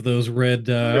stock of those red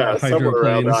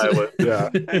hydroplanes.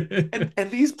 And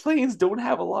these planes don't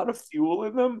have a lot of fuel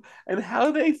in them. And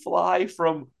how they fly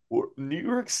from New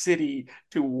York City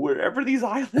to wherever these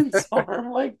islands are,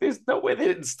 I'm like, there's no way they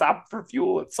didn't stop for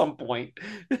fuel at some point.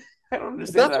 I don't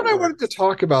understand. That's what I wanted to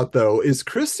talk about, though, is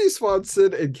Christy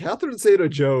Swanson and Catherine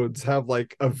Zeta-Jones have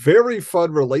like a very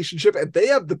fun relationship, and they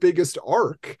have the biggest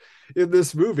arc in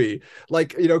this movie.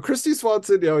 Like, Christy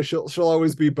Swanson, she'll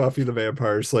always be Buffy the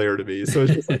Vampire Slayer to me. So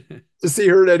it's just like, to see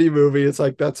her in any movie, it's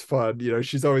like, that's fun.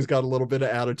 She's always got a little bit of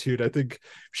attitude. I think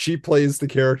she plays the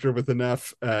character with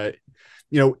enough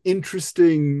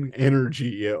interesting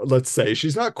energy, let's say.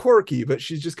 She's not quirky, but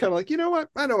she's just kind of like, what?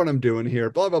 I know what I'm doing here,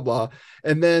 blah, blah, blah.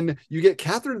 And then you get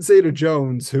Catherine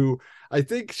Zeta-Jones, who I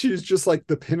think she's just like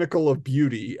the pinnacle of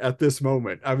beauty at this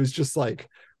moment. I was just like,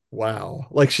 wow.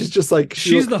 Like, she's just like...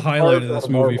 She's the highlight of this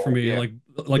movie for me. Yeah.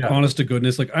 Like honest to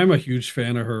goodness, like I'm a huge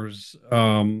fan of hers,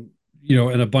 in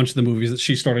a bunch of the movies that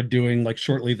she started doing like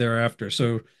shortly thereafter.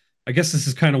 So I guess this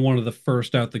is kind of one of the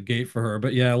first out the gate for her.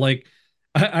 But yeah, like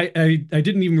I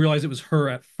didn't even realize it was her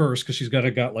at first because she's got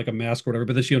like a mask or whatever.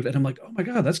 But then and I'm like, oh my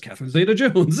God, that's Catherine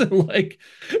Zeta-Jones. And like,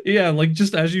 yeah, like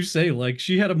just as you say, like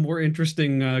she had a more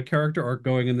interesting character arc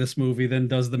going in this movie than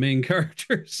does the main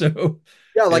character. So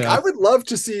yeah, like I would love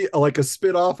to see like a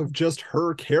spin-off of just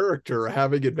her character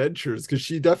having adventures, because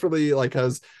she definitely like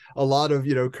has a lot of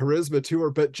charisma to her,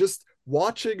 but just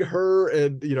watching her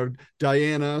and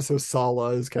Diana, so Sala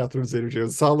is Catherine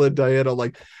Zeta-Jones, Sala and Diana,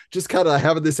 like just kind of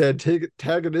having this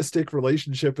antagonistic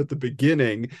relationship at the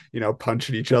beginning,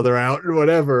 punching each other out and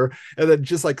whatever, and then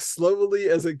just like slowly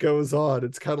as it goes on,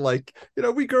 it's kind of like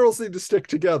we girls need to stick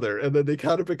together, and then they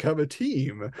kind of become a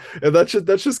team, and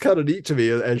that's just kind of neat to me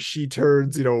as she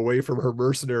turns away from her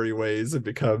mercenary ways and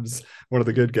becomes one of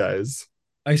the good guys.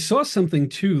 I saw something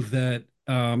too that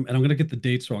and I'm going to get the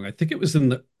dates wrong. I think it was in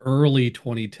the early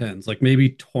 2010s, like maybe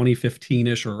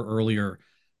 2015-ish or earlier.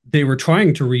 They were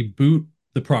trying to reboot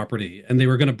the property, and they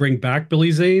were going to bring back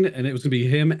Billy Zane, and it was going to be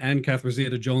him and Catherine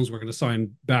Zeta-Jones were going to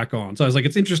sign back on. So I was like,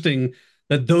 it's interesting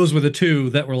that those were the two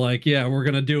that were like, yeah, we're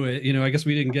going to do it. I guess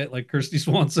we didn't get like Kirsty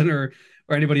Swanson or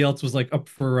anybody else was like up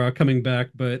for coming back,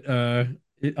 but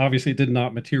it obviously did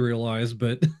not materialize.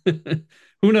 But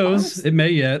Who knows? It may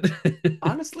yet.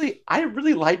 Honestly, I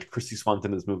really liked Christy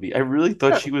Swanson in this movie. I really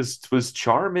thought she was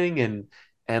charming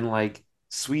and like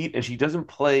sweet, and she doesn't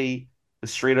play the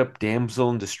straight up damsel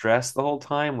in distress the whole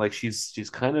time. Like she's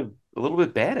kind of a little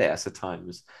bit badass at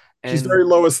times. She's And very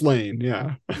Lois Lane,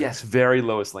 yeah. yes, very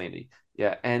Lois Laney.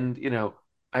 Yeah, and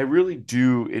I really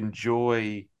do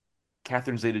enjoy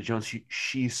Catherine Zeta-Jones.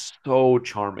 She's so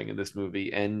charming in this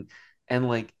movie, and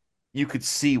like you could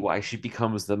see why she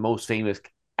becomes the most famous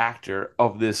actor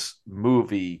of this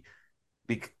movie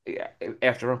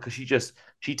after all, because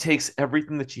she takes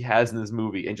everything that she has in this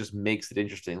movie and just makes it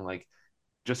interesting. Like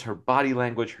just her body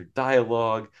language, her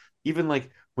dialogue, even like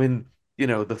when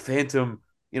the Phantom,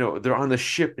 they're on the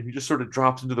ship and he just sort of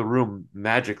drops into the room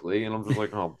magically, and I'm just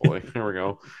like, oh boy, here we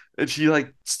go. And she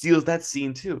like steals that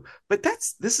scene too. But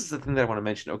this is the thing that I want to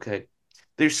mention. Okay,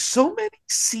 there's so many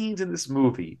scenes in this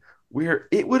movie where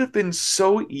it would have been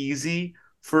so easy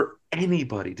for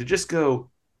anybody to just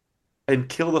go and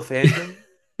kill the Phantom,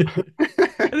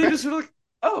 and they just sort of like,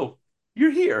 oh,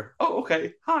 you're here. Oh,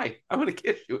 okay. Hi, I'm gonna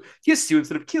kiss you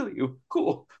instead of kill you.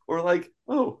 Cool. Or like,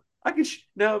 oh, I can.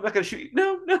 No, I'm not gonna shoot you.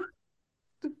 No, no.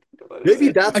 Maybe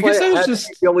that's why I had just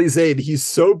Billy Zane. He's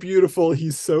so beautiful.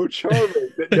 He's so charming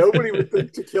that nobody would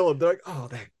think to kill him. They're like, oh,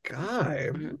 that guy.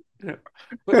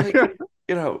 But like,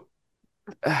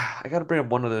 I got to bring up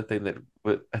one other thing that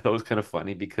I thought was kind of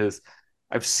funny, because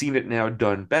I've seen it now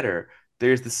done better.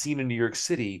 There's the scene in New York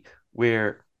City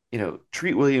where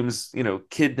Treat Williams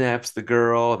kidnaps the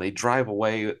girl and they drive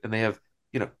away, and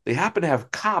they happen to have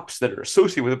cops that are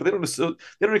associated with it, but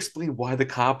they don't explain why the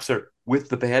cops are with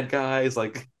the bad guys.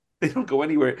 Like they don't go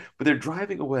anywhere, but they're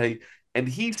driving away, and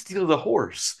he steals a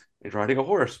horse. He's riding a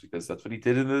horse because that's what he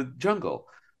did in the jungle.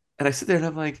 And I sit there and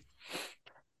I'm like,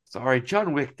 sorry,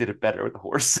 John Wick did it better with the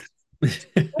horse.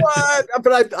 What?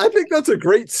 But I think that's a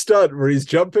great stunt where he's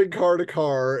jumping car to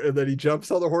car and then he jumps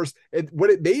on the horse. And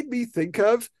what it made me think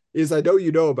of is, I know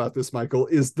you know about this, Michael,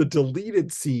 is the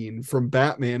deleted scene from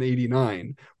Batman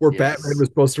 89, where Batman was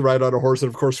supposed to ride on a horse. And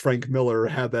of course, Frank Miller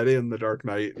had that in The Dark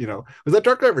Knight. Was that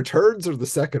Dark Knight Returns or the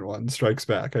second one, Strikes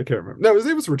Back? I can't remember. No,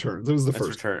 it was Returns. It was the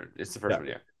first. Return. It's the first one,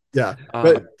 yeah. Yeah.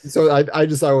 But so I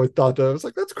always thought that I was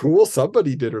like, that's cool.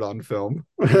 Somebody did it on film.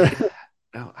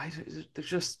 No, there's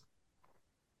just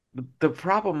the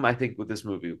problem, I think, with this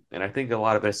movie, and I think a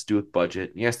lot of it has to do with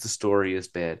budget. Yes, the story is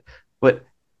bad, but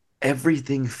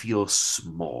everything feels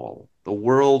small. The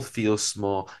world feels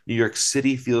small. New York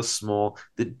City feels small.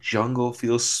 The jungle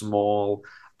feels small.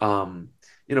 Even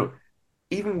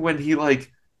when he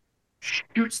like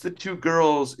shoots the two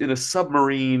girls in a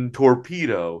submarine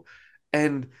torpedo,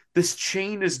 and this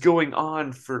chain is going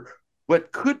on for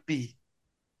what could be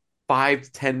 5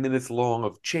 to 10 minutes long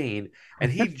of chain,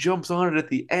 and he jumps on it at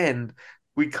the end.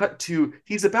 We cut to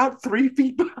he's about 3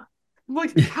 feet behind. I'm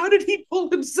like, how did he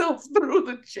pull himself through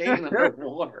the chain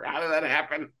underwater? How did that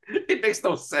happen? It makes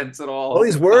no sense at all. Well,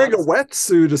 he's wearing a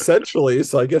wetsuit essentially,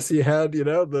 so I guess he had,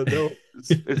 the.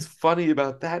 It's funny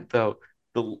about that though.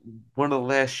 One of the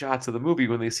last shots of the movie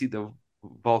when they see the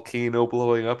volcano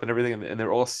blowing up and everything, and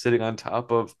they're all sitting on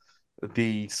top of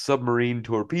the submarine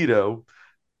torpedo,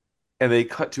 and they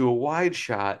cut to a wide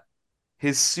shot.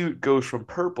 His suit goes from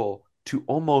purple to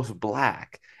almost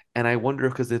black. And I wonder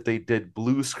if they did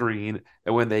blue screen,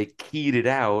 and when they keyed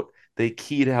out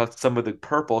some of the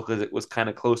purple because it was kind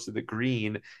of close to the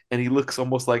green, and he looks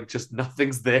almost like just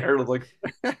nothing's there. Like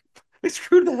they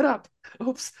screwed that up.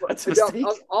 Oops, that's a mistake.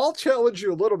 I'll challenge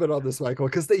you a little bit on this, Michael,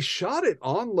 because they shot it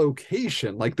on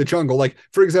location, like the jungle. Like,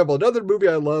 for example, another movie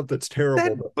I love that's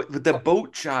terrible. But the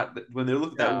boat shot, when they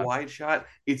look at that wide shot,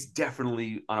 it's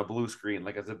definitely on a blue screen,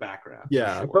 like as a background.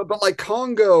 Yeah, sure. but like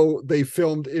Congo, they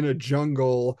filmed in a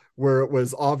jungle where it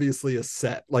was obviously a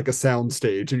set, like a sound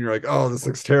stage, and you're like, oh, this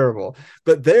looks terrible.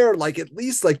 But there, like, at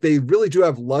least like they really do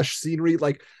have lush scenery.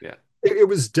 Like, yeah. It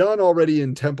was done already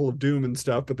in Temple of Doom and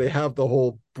stuff, but they have the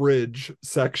whole bridge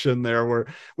section there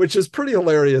which is pretty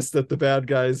hilarious that the bad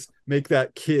guys make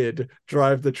that kid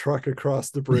drive the truck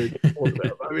across the bridge for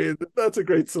them. I mean, that's a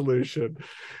great solution.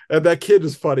 And that kid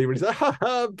is funny when he's like, ha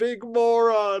ha, big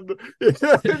moron.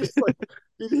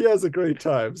 He has a great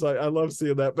time. So I love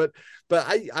seeing that. But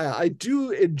I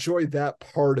do enjoy that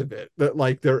part of it, that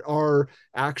like there are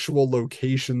actual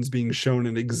locations being shown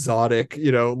in exotic,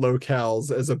 locales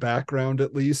as a background,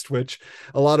 at least, which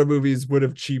a lot of movies would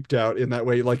have cheaped out in that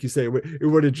way. Like you say, it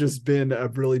would have just been a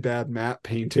really bad map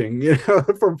painting,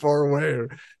 from far away, or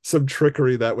some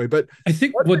trickery that way. But I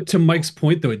think to Mike's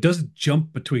point, though, it does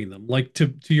jump between them. Like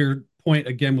to your point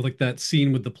again, with like that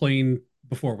scene with the plane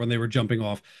before when they were jumping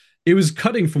off. It was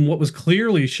cutting from what was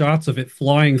clearly shots of it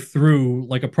flying through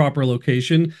like a proper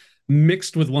location,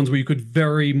 mixed with ones where you could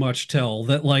very much tell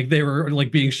that like they were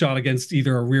like being shot against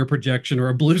either a rear projection or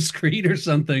a blue screen or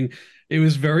something. It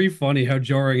was very funny how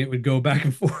jarring it would go back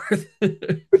and forth.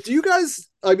 But do you guys,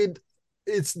 I mean,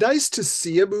 it's nice to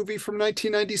see a movie from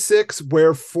 1996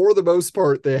 where for the most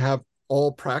part they have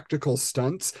all practical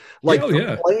stunts, like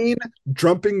the plane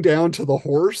jumping down to the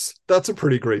horse. That's a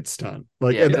pretty great stunt.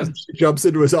 Like, and then she jumps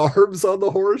into his arms on the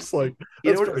horse. Like,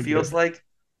 you know what it feels like?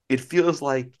 It feels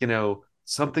like, you know,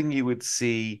 something you would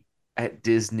see at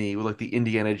Disney with like the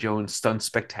Indiana Jones stunt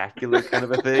spectacular kind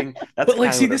of a thing. That's but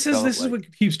like, see, this is what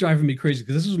keeps driving me crazy,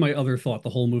 because this was my other thought the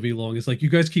whole movie long. Is like, you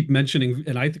guys keep mentioning,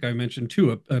 and I think I mentioned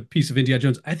too, a piece of Indiana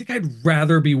Jones. I think I'd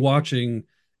rather be watching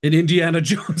an Indiana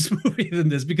Jones movie than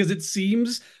this, because it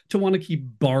seems to want to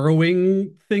keep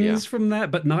borrowing things from that,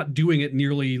 but not doing it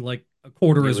nearly like a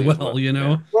quarter as well, you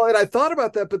know? Well, and I thought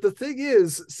about that, but the thing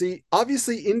is, see,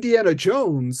 obviously Indiana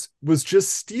Jones was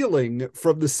just stealing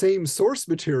from the same source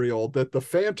material that the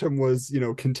Phantom was, you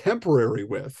know, contemporary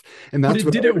with. And that's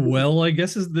what it did it well, I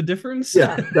guess, is the difference.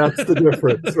 Yeah, that's the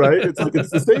difference, right? It's like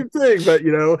it's the same thing, but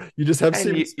you know, you just have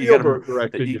Spielberg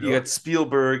directed. You got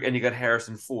Spielberg and you got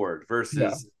Harrison Ford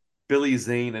versus Billy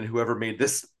Zane and whoever made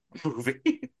this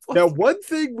movie. Now, one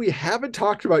thing we haven't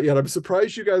talked about yet, I'm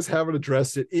surprised you guys haven't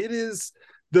addressed it. It is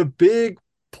the big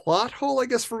plot hole, I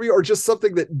guess, for me, or just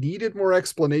something that needed more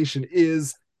explanation,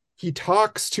 is he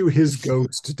talks to his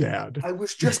ghost dad. I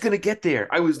was just going to get there.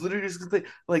 I was literally just going to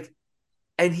like,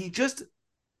 and he just,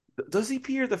 does he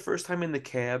appear the first time in the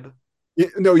cab? Yeah,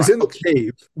 no, he's in the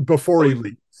cave before he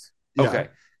leaves. Yeah. Okay.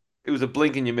 It was a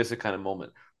blink and you miss it kind of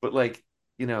moment. But like,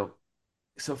 you know,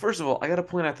 so first of all, I got to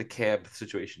point out the cab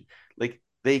situation. Like,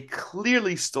 they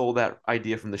clearly stole that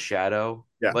idea from The Shadow.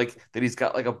 Yeah. Like, that he's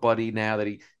got like a buddy now that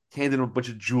he handed him a bunch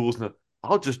of jewels. And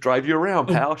I'll just drive you around,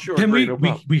 pal. Sure. Can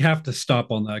we have to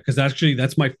stop on that, because actually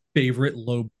that's my favorite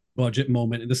low budget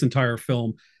moment in this entire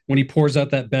film, when he pours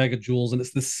out that bag of jewels, and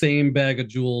it's the same bag of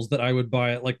jewels that I would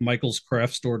buy at like Michael's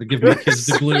craft store to give my kids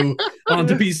to glue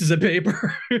onto pieces of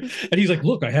paper. And he's like,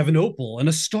 look, I have an opal and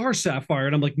a star sapphire.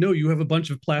 And I'm like, no, you have a bunch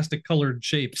of plastic colored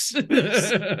shapes.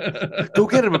 Go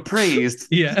get him appraised.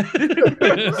 Yeah.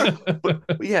 but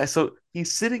yeah, so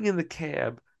he's sitting in the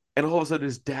cab and all of a sudden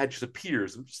his dad just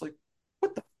appears. I'm just like,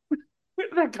 what the, where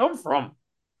did that come from?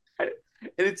 And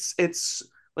it's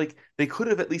like, they could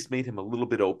have at least made him a little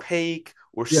bit opaque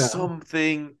or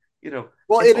something, you know.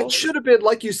 Well, and it should have been,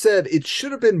 like you said, it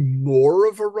should have been more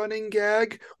of a running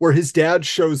gag where his dad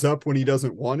shows up when he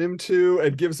doesn't want him to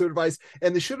and gives him advice.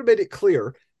 And they should have made it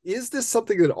clear, is this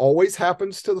something that always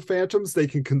happens to the Phantoms? They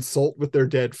can consult with their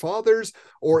dead fathers,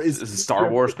 or is this a Star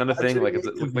Wars kind of thing? Like, it's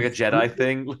like a Jedi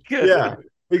thing? Yeah,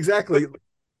 exactly.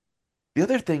 The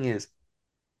other thing is,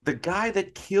 the guy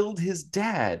that killed his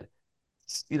dad,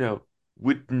 you know,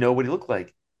 would know what he looked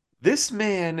like. This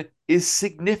man is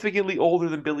significantly older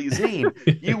than Billy Zane.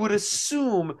 You would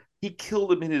assume he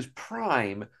killed him in his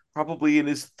prime, probably in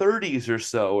his 30s or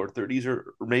so, or 30s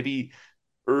or maybe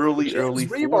early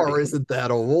 40s. Isn't that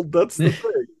old. That's the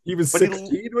thing. He was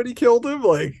 16 when he killed him.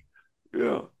 Like,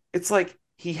 yeah, it's like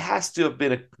he has to have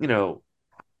been a, you know,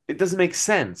 it doesn't make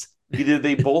sense. Either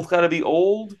they both got to be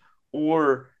old,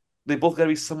 or they both got to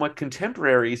be somewhat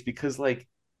contemporaries, because like,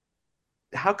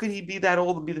 how could he be that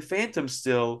old and be the Phantom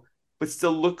still, but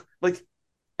still look like,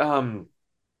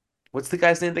 what's the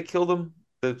guy's name that killed him?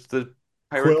 The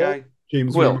pirate Quill? guy?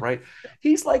 James Quill, right?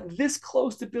 He's like this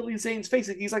close to Billy Zane's face.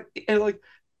 He's like, and like,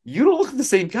 you don't look like the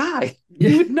same guy.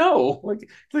 You would know. Like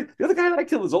the other guy that I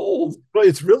killed is old. Well,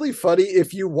 it's really funny.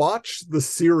 If you watch the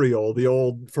serial, the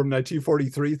old from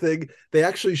 1943 thing, they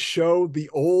actually show the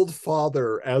old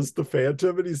father as the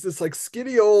Phantom, and he's this like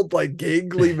skinny old, like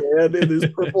gangly man in his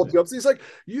purple jumps. He's like,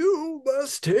 "You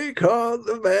must take on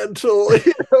the mantle,"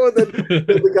 you know. And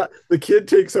then the kid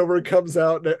takes over and comes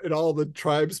out, and all the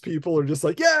tribes people are just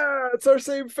like, "Yeah, it's our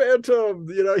same Phantom.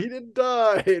 You know, he didn't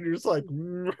die." And you're just like.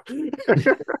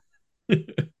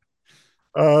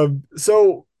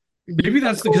 So maybe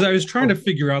that's because I was trying to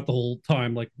figure out the whole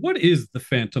time, like, what is the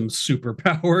Phantom's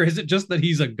superpower? Is it just that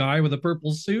he's a guy with a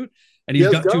purple suit and he's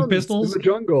got two pistols in the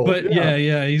jungle? But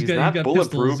yeah, he's got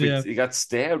bulletproof. Pistols, he got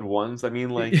stabbed once. I mean,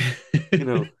 like, you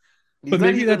know, but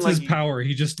maybe that's like his power.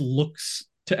 He just looks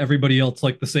to everybody else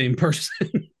like the same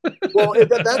person. Well,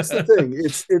 that's the thing.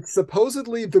 It's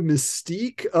supposedly the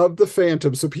mystique of the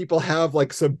Phantom, so people have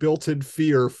like some built-in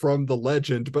fear from the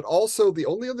legend. But also, the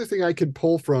only other thing I can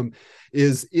pull from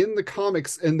is in the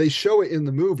comics, and they show it in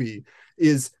the movie,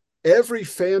 is every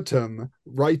Phantom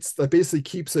basically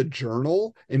keeps a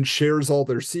journal and shares all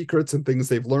their secrets and things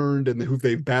they've learned and who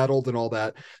they've battled and all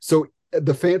that. So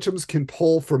the Phantoms can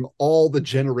pull from all the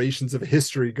generations of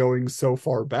history going so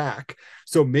far back.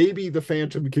 So maybe the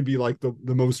Phantom can be like the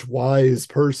most wise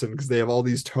person because they have all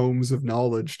these tomes of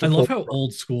knowledge to I pull love how from.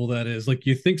 old school that is. Like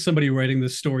you think somebody writing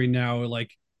this story now,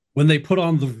 like when they put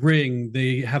on the ring,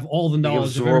 they have all the They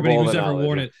knowledge of absorb everybody all who's the ever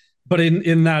worn knowledge. it. But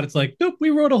in that, it's like, nope,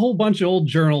 we wrote a whole bunch of old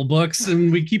journal books and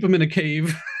we keep them in a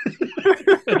cave.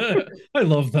 I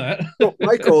love that. So,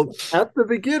 Michael, at the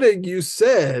beginning, you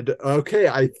said, okay,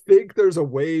 I think there's a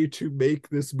way to make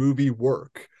this movie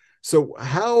work. So,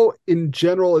 how, in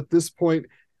general, at this point,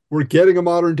 we're getting a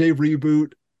modern day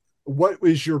reboot? What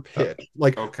was your pitch?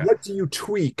 Like, Okay. what do you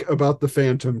tweak about the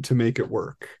Phantom to make it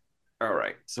work? All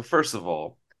right. So first of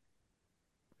all,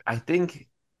 I think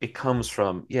it comes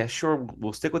from, yeah, sure,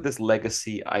 we'll stick with this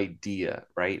legacy idea,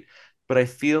 right? But I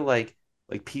feel like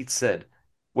Pete said,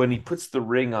 when he puts the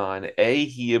ring on, A,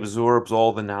 he absorbs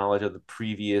all the knowledge of the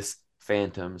previous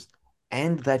Phantoms,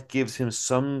 and that gives him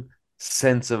some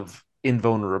sense of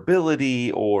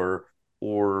invulnerability or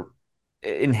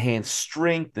enhanced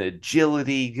strength and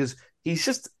agility, because he's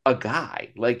just a guy.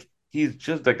 Like he's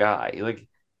just a guy. Like,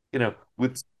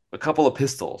 with a couple of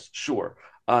pistols, sure,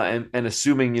 and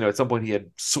assuming at some point he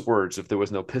had swords if there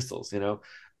was no pistols.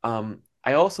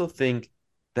 I also think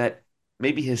that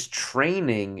maybe his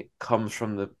training comes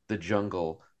from the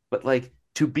jungle, but like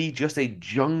to be just a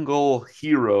jungle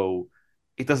hero,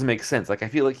 it doesn't make sense. Like I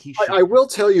feel like he should. I will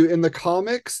tell you, in the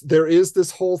comics, there is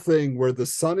this whole thing where the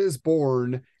son is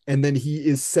born and then he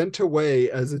is sent away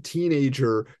as a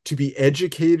teenager to be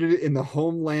educated in the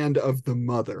homeland of the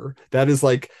mother. That is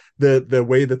like the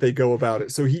way that they go about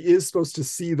it. So he is supposed to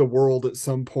see the world at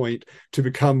some point to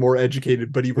become more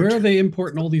educated, but Where are they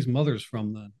importing all these mothers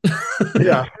from then?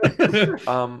 Yeah.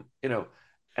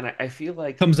 And I feel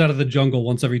like comes out of the jungle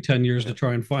once every 10 years to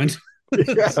try and find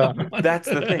that's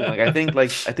the thing. I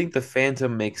think the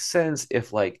Phantom makes sense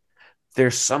if like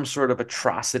there's some sort of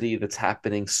atrocity that's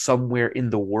happening somewhere in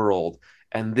the world,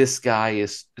 and this guy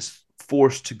is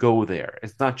forced to go there.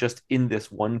 It's not just in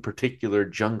this one particular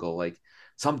jungle. Like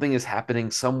something is happening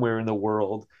somewhere in the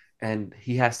world, and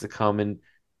he has to come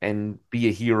and be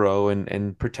a hero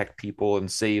and protect people and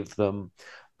save them.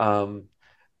 Um,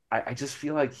 I just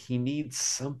feel like he needs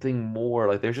something more.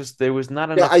 Like there was not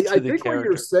Yeah, enough I to the think what you're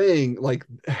character. saying, like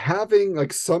having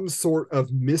like some sort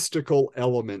of mystical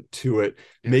element to it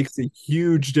Yeah. makes a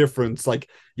huge difference. Like,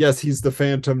 yes, he's the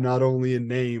Phantom not only in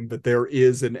name, but there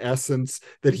is an essence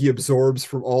that he absorbs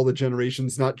from all the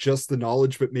generations, not just the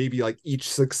knowledge, but maybe like each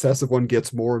successive one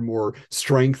gets more and more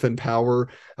strength and power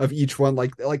of each one.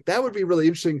 Like that would be really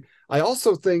interesting. I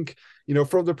also think,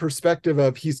 from the perspective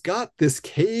of he's got this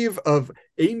cave of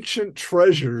ancient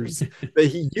treasures that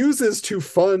he uses to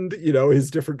fund,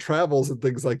 his different travels and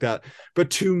things like that. But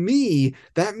to me,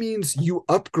 that means you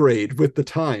upgrade with the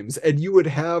times and you would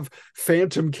have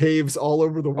phantom caves all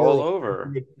over the All world.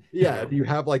 over. Yeah, you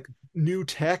have like new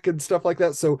tech and stuff like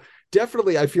that. So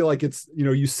definitely I feel like it's,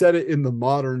 you said it in the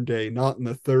modern day, not in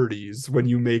the 30s when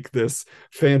you make this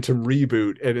Phantom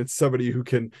reboot, and it's somebody who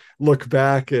can look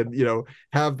back and,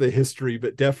 have the history,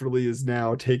 but definitely is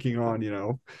now taking on, It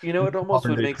almost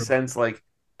modern would day make criminal. sense. Like,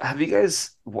 have you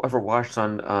guys ever watched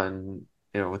on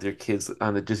with your kids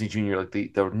on the Disney Junior, like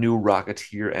the new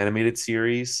Rocketeer animated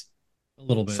series? a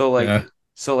little bit. So like Yeah.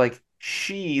 so like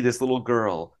this little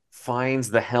girl finds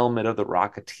the helmet of the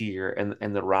Rocketeer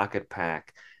and the rocket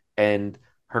pack, and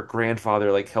her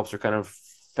grandfather like helps her kind of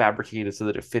fabricate it so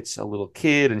that it fits a little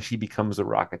kid, and she becomes a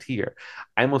Rocketeer.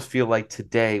 I almost feel like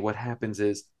today what happens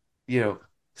is, you know,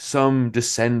 some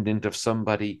descendant of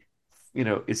somebody,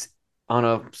 is on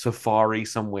a safari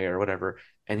somewhere or whatever,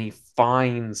 and he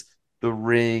finds the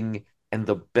ring and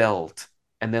the belt,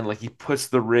 and then like he puts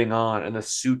the ring on and the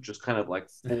suit just kind of like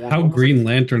forms How almost like Green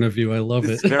Lantern of you. I love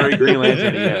it. it's very Green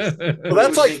Lantern, yes. Well, But it that's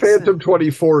would like make Phantom sense,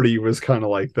 2040 was kind of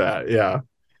like that. Yeah.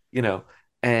 you know,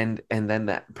 and then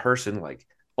that person like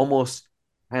almost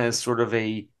has sort of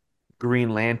a Green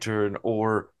Lantern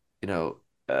or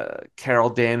Carol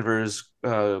Danvers,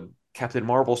 Captain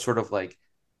Marvel, sort of like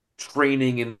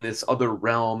training in this other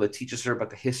realm that teaches her about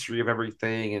the history of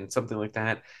everything and something like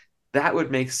that. That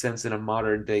would make sense in a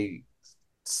modern day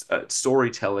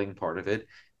storytelling part of it,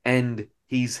 and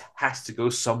he's has to go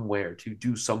somewhere to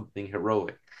do something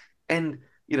heroic. And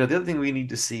the other thing we need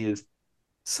to see is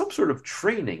some sort of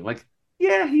training. Like,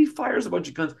 yeah, he fires a bunch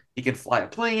of guns. He can fly a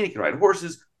plane. He can ride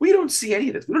horses. We don't see any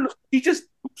of this. We don't know. He just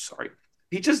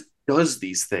does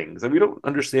these things, and we don't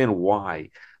understand why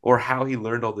or how he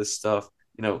learned all this stuff.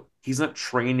 He's not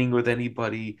training with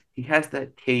anybody. He has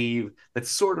that cave that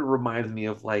sort of reminds me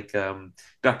of like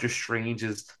Doctor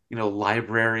Strange's,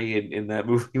 library in that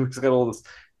movie. He's got all this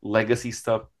legacy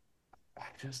stuff.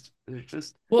 they're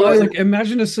just Well, like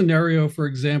imagine a scenario, for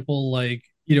example, like,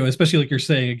 especially like you're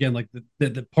saying again, like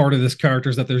the part of this character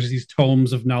is that there's these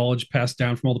tomes of knowledge passed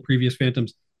down from all the previous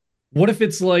phantoms. What if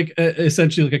it's like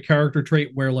essentially like a character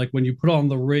trait where like when you put on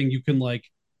the ring, you can like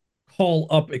call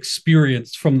up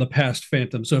experience from the past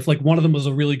phantom. So if like one of them was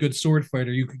a really good sword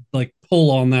fighter, you could like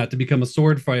pull on that to become a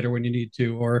sword fighter when you need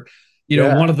to, or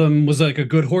one of them was like a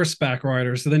good horseback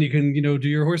rider, so then you can do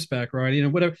your horseback ride,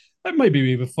 whatever. That might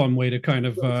be a fun way to kind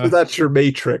of so that's your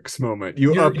Matrix moment.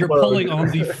 You're pulling on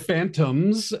the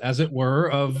phantoms, as it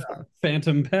were, of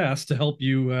phantom past to help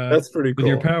you that's pretty cool with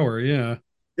your power. Yeah.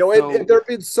 And there have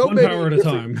been so one many power at a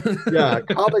time.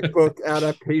 comic book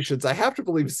adaptations. I have to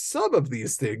believe some of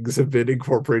these things have been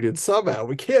incorporated somehow.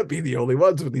 We can't be the only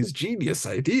ones with these genius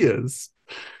ideas.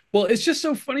 Well, it's just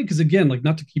so funny because, again, like,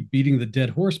 not to keep beating the dead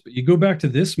horse, but you go back to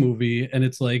this movie and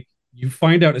it's like you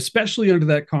find out, especially under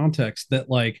that context, that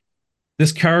like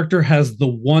this character has the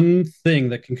one thing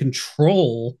that can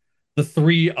control the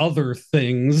three other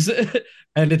things,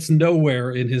 and it's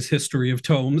nowhere in his history of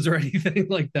tomes or anything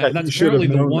like that. And that's apparently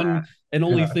the one and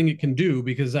only thing it can do,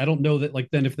 because I don't know that, like,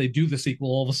 then if they do the sequel,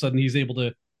 all of a sudden he's able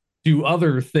to do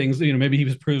other things. Maybe he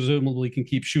was presumably can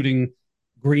keep shooting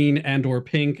green and or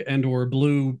pink and or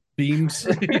blue beams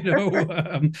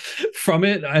from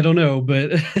it. I don't know,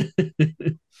 but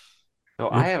so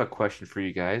I have a question for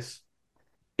you guys.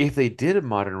 If they did a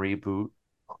modern reboot,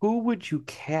 who would you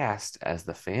cast as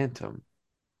the Phantom?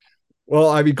 Well,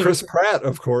 I mean, Chris Pratt,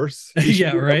 of course.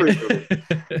 Yeah, right.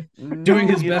 Doing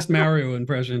his best Mario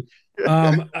impression.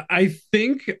 I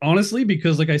think, honestly,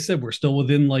 because like I said, we're still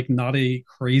within like not a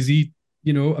crazy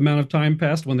amount of time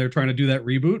passed when they're trying to do that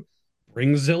reboot.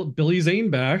 Bring Billy Zane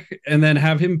back and then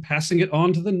have him passing it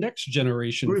on to the next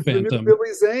generation. Who's Phantom.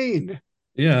 Billy Zane.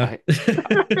 Yeah.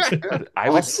 I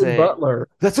would say Butler.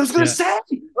 That's what I was going to say.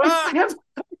 I haven't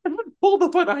pulled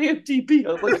up on IMDb.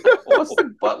 I was like,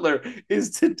 Austin Butler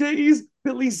is today's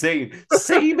Billy Zane.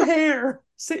 Same hair.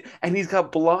 And he's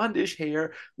got blondish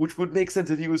hair, which would make sense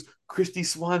if he was Christy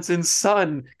Swanson's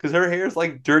son, because her hair is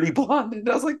like dirty blonde. And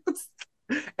I was like,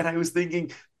 and I was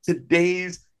thinking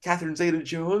today's Catherine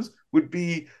Zeta-Jones would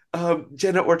be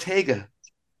Jenna Ortega.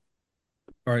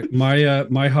 All right,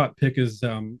 my hot pick is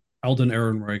Alden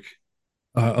Ehrenreich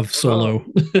of Solo.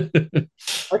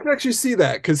 I can actually see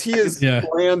that because he is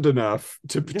bland enough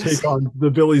to take on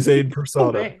the Billy Zane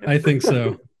persona. I think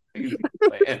so. He's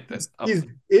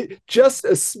just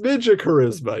a smidge of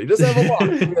charisma. He doesn't have a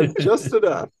lot. He has just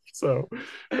enough. So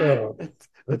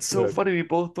that's so funny. We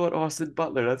both thought Austin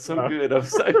Butler. That's so good. I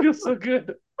feel so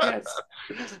good. Yes.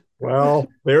 Well,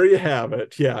 there you have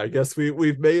it. Yeah, I guess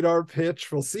we've made our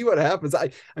pitch. We'll see what happens. I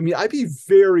mean, I'd be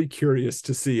very curious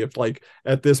to see if, like,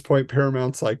 at this point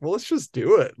Paramount's like, well, let's just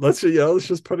do it. Let's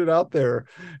just put it out there,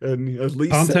 and at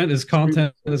least content is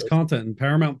content, and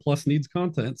Paramount Plus needs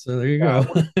content. So there you go.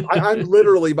 I'm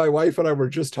literally, my wife and I were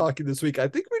just talking this week. I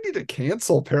think we need to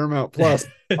cancel Paramount Plus.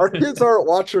 Our kids aren't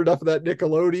watching enough of that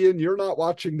Nickelodeon. You're not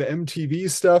watching the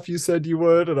MTV stuff you said you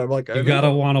would, and I'm like, you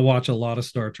gotta want to watch a lot of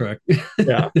Star Trek.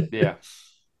 Yeah.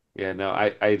 No,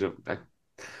 I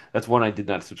that's one I did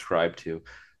not subscribe to.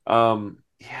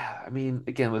 I mean,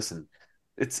 again, listen,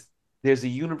 there's a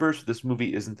universe where this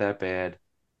movie isn't that bad.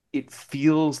 It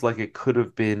feels like it could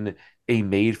have been a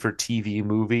made-for-TV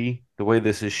movie, the way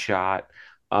this is shot.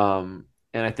 And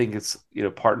I think it's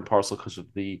part and parcel because of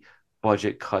the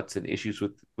budget cuts and issues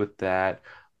with that.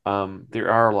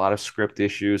 There are a lot of script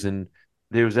issues, and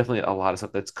there's definitely a lot of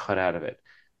stuff that's cut out of it.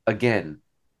 Again,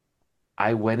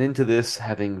 I went into this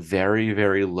having very,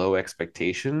 very low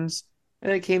expectations,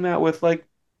 and I came out with like,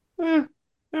 all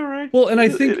right. Well, and I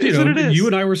think you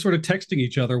and I were sort of texting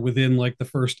each other within like the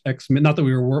first X minute. Not that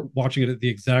we were watching it at the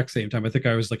exact same time. I think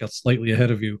I was like slightly ahead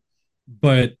of you,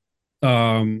 but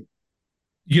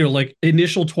like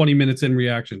initial 20 minutes in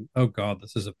reaction, oh God,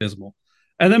 this is abysmal.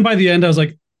 And then by the end, I was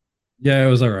like, yeah, it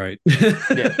was all right.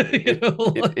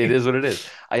 It is what it is.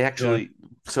 I actually,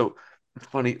 so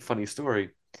funny story.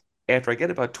 After I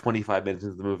get about 25 minutes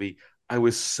into the movie, I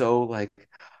was so like,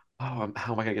 oh,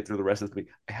 how am I going to get through the rest of the movie?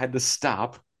 I had to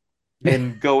stop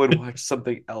and go and watch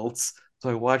something else. So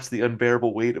I watched The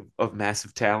Unbearable Weight of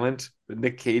Massive Talent, the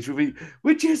Nick Cage movie,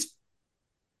 which is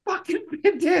fucking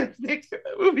fantastic.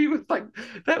 That movie was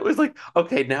like,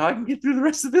 okay, now I can get through the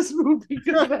rest of this movie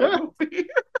because of that movie.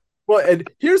 Well, and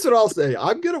here's what I'll say.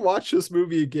 I'm going to watch this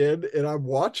movie again, and I'm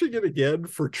watching it again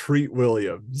for Treat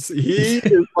Williams. He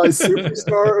is my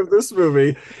superstar of this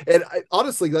movie. And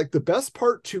honestly, like, the best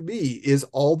part to me is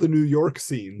all the New York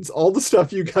scenes, all the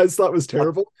stuff you guys thought was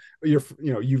terrible.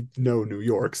 you know New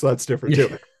York, so that's different Yeah.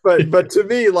 too. But to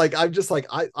me, like I'm just like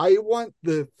I want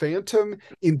the Phantom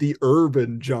in the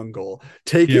urban jungle,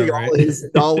 Yeah, taking right. all his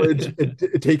knowledge and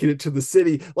taking it to the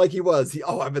city, like he was.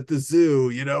 I'm at the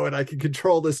zoo, and I can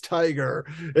control this tiger,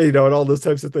 and all those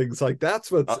types of things. Like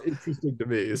that's what's I'll, interesting to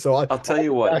me. So I'll tell I'll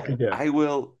you be what, back again. I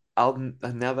will. I'll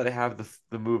now that I have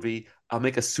the movie, I'll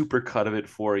make a super cut of it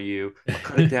for you. I'll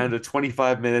cut it down to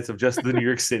 25 minutes of just the New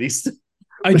York City stuff.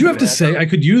 I do have to say I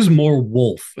could use more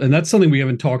Wolf, and that's something we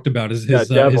haven't talked about. Is his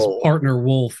Devil. partner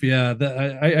Wolf? Yeah,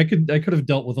 that I could have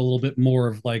dealt with a little bit more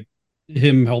of like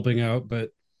him helping out, but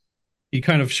he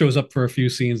kind of shows up for a few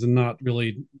scenes and not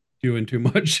really doing too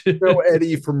much. No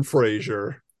Eddie from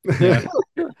Frasier. Yeah.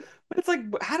 It's like,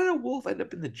 how did a wolf end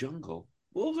up in the jungle?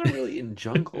 Wolves aren't really in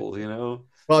jungles, you know.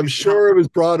 Well, I'm sure it was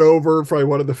brought over by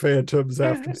one of the Phantoms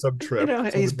Yeah, after some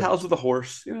trip. he's pals with a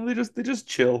horse. They just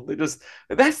chill.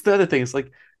 That's the other thing. It's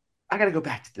like I gotta go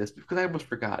back to this because I almost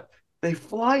forgot. They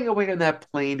fly away on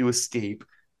that plane to escape.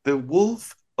 The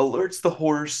wolf alerts the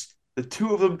horse. The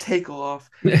two of them take off.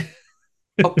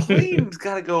 A plane's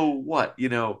gotta go what?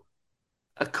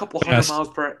 A couple hundred Yes. miles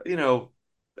per,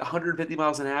 150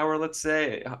 miles an hour, let's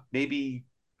say, maybe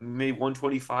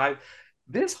 125.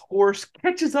 This horse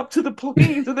catches up to the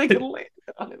plane so they can land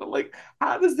on it. I'm like,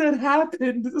 how does that happen?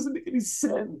 It doesn't make any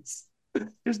sense.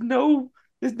 There's no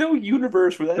there's no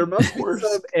universe where There that must be horse.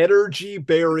 some energy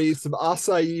berry, some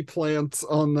acai plants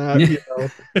on that,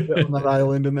 on that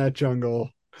island in that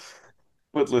jungle.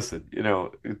 But listen,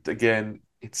 again,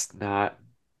 it's not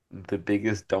the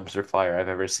biggest dumpster fire I've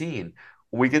ever seen.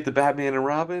 When we get to Batman and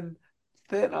Robin,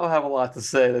 then I'll have a lot to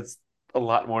say that's a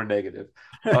lot more negative.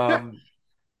 Um,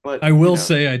 but I will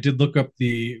say I did look up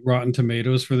the Rotten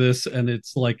Tomatoes for this, and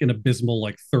it's like an abysmal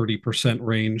like 30%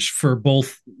 range for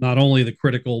both not only the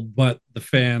critical but the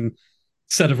fan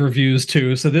set of reviews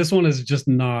too. So this one is just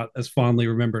not as fondly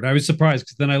remembered. I was surprised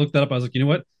because then I looked that up. I was like, you know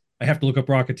what? I have to look up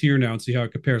Rocketeer now and see how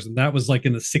it compares. And that was like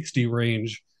in the 60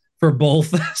 range for both.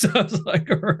 So I was like,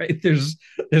 all right, there's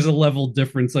a level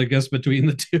difference, I guess, between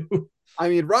the two. I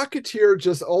mean, Rocketeer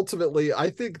just ultimately, I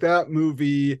think that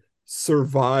movie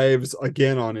survives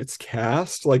again on its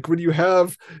cast. Like when you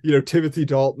have, Timothy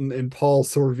Dalton and Paul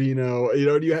Sorvino,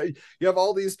 and you have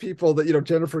all these people that,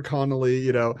 Jennifer Connelly,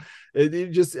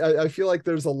 I feel like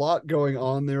there's a lot going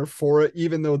on there for it,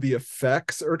 even though the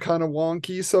effects are kind of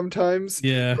wonky sometimes.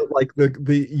 Yeah. But like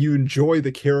the you enjoy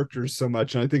the characters so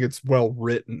much, and I think it's well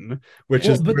written, which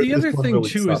Well, is but the this other one thing really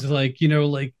too is suffers. like,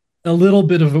 like a little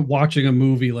bit of watching a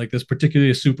movie like this,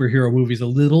 particularly a superhero movie, is a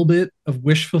little bit of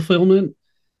wish fulfillment.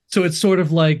 So it's sort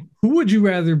of like, who would you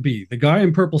rather be? The guy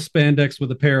in purple spandex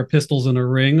with a pair of pistols and a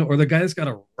ring, or the guy that's got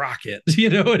a rocket? It's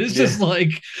yeah, just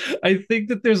like, I think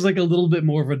that there's like a little bit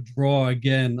more of a draw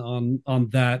again on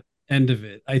that end of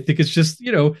it. I think it's just,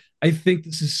 I think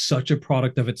this is such a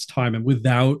product of its time, and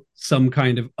without some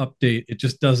kind of update, it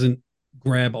just doesn't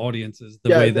grab audiences the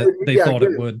Yeah, way that they yeah, thought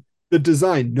it would. the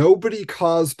design. Nobody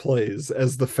cosplays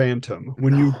as the Phantom.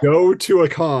 When you go to a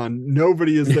con,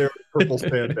 nobody is there in purple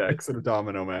spandex and a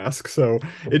domino mask. So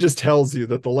it just tells you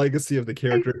that the legacy of the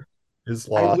I, character is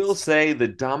I will lost. say the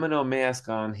domino mask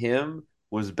on him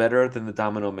was better than the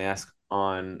domino mask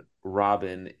on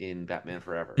Robin in Batman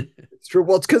Forever. It's true.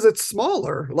 Well, it's because it's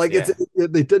smaller. Like Yeah.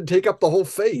 they didn't take up the whole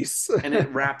face. And it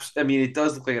wraps, I mean, it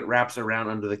does look like it wraps around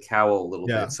under the cowl a little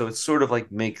Yeah. bit. So it's sort of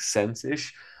like makes sense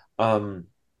ish. Um,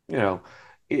 you know,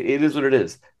 it is what it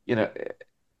is.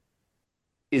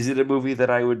 Is it a movie that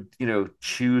I would,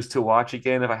 choose to watch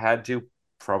again if I had to?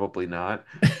 Probably not.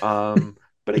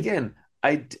 But again,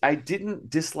 I didn't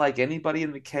dislike anybody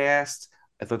in the cast.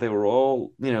 I thought they were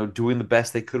all, doing the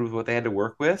best they could with what they had to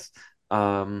work with.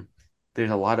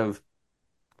 There's a lot of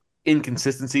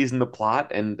inconsistencies in the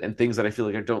plot and things that I feel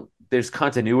like I don't. There's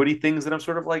continuity things that I'm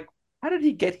sort of like, how did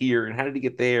he get here and how did he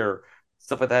get there,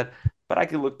 stuff like that. But I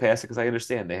can look past it because I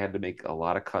understand they had to make a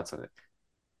lot of cuts on it.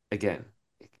 Again,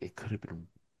 it could have been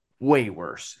way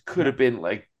worse. It could have been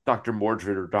like Dr.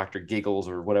 Mordred or Dr. Giggles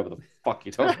or whatever the fuck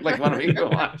you talking like. Want me to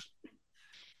watch?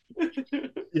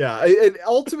 Yeah, and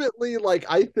ultimately, like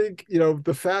I think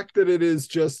the fact that it is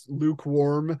just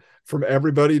lukewarm from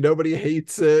everybody, nobody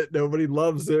hates it, nobody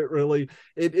loves it. Really,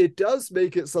 it does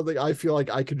make it something I feel like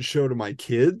I can show to my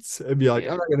kids and be like,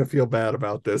 Yeah. I'm not gonna feel bad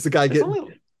about this. The guy There's getting,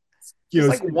 only you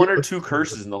there's know, like one or two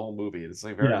curses in the whole movie. It's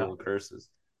like very yeah, little curses.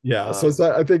 yeah. So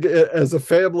Um, I think as a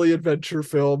family adventure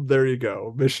film, there you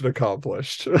go, mission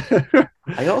accomplished.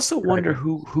 I also wonder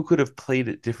Right. who could have played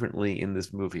it differently in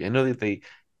this movie. I know that they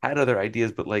had other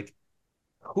ideas, but like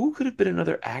who could have been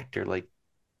another actor? Like,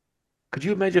 could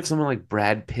you imagine if someone like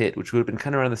Brad Pitt, which would have been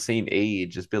kind of around the same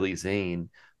age as Billy Zane,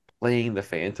 playing the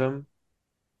Phantom?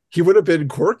 he would have been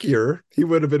quirkier. He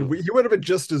would have been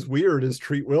just as weird as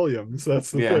Treat Williams. That's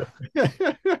the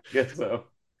thing. Guess so.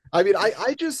 I mean,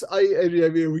 I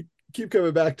mean, we keep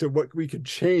coming back to what we could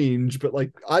change, but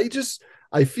like,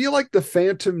 I feel like the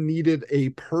Phantom needed a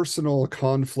personal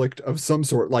conflict of some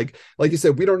sort. Like you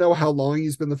said, we don't know how long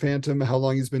he's been the Phantom, how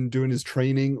long he's been doing his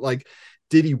training. Like,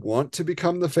 did he want to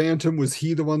become the Phantom? Was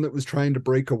he the one that was trying to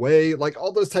break away? Like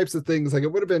all those types of things. Like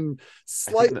it would have been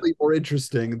slightly more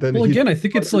interesting than. Well, again, I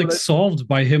think it's like solved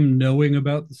by him knowing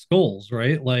about the skulls,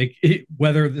 right? Like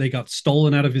whether they got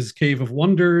stolen out of his Cave of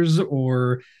Wonders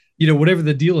or, you know, whatever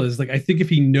the deal is. Like I think if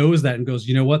he knows that and goes,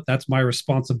 you know what, that's my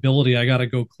responsibility. I got to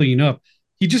go clean up.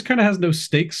 He just kind of has no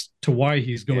stakes to why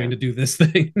he's going to do this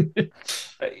thing.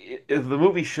 The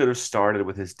movie should have started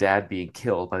with his dad being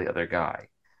killed by the other guy.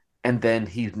 And then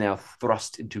he's now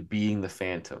thrust into being the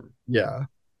Phantom. Yeah.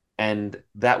 And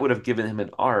that would have given him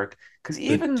an arc. Because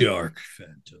even the Dark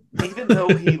Phantom. Even though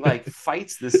he like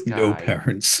fights this guy. No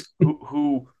parents.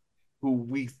 who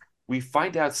we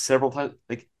find out several times,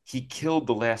 like he killed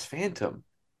the last Phantom.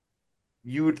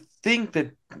 You would think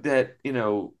that you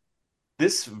know,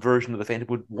 this version of the Phantom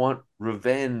would want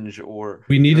revenge, or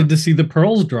we needed to see the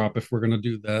pearls drop if we're gonna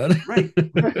do that. Right.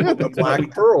 The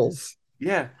black pearls.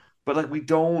 Yeah. But like we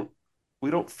don't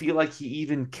feel like he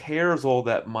even cares all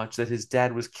that much that his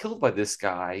dad was killed by this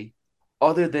guy,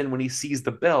 other than when he sees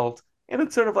the belt, and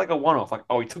it's sort of like a one-off, like,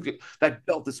 oh, he took it, that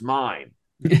belt is mine.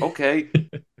 Okay.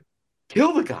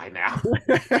 Kill the guy now.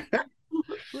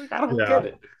 Like, I don't get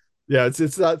it. Yeah,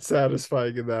 it's not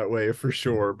satisfying in that way for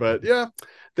sure. But yeah,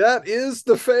 that is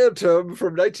the Phantom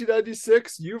from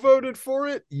 1996. You voted for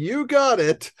it. You got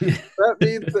it. That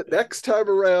means that next time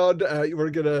around, we're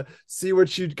going to see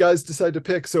what you guys decide to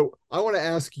pick. So I want to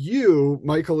ask you,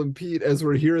 Michael and Pete, as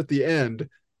we're here at the end,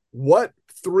 what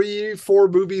 3-4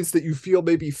 movies that you feel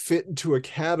maybe fit into a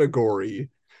category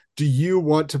do you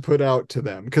want to put out to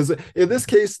them? Because in this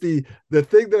case, the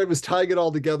thing that I was tying it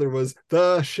all together was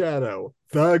The Shadow,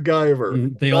 The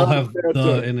Guyver. They all have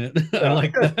the in it. I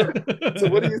like that. So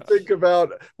what do you think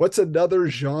about what's another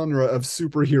genre of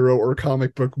superhero or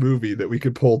comic book movie that we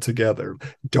could pull together?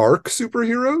 Dark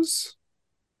superheroes?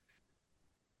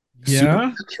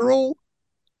 Yeah. Supernatural?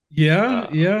 Yeah.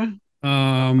 You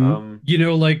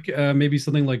know, like maybe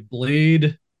something like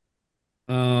Blade.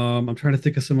 I'm trying to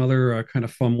think of some other kind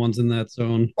of fun ones in that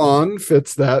zone. Spawn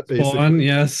fits that, basically. Spawn,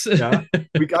 yes. Yeah.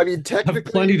 I mean, technically, have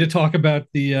plenty to talk about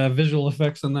the visual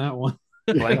effects on that one.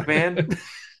 Blank Man.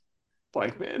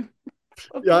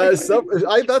 Yeah,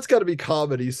 that's got to be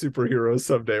comedy superheroes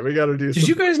someday. We got to do. Did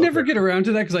you guys never get around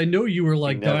to that? Because I know you were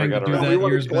like dying to do that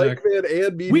years back. Man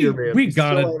and Meteor Man. We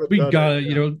got it.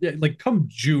 You know, like come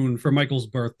June for Michael's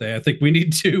birthday, I think we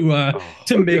need to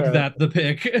make that the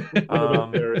pick.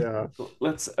 Yeah.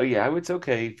 Let's. Yeah, it's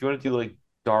okay if you want to do like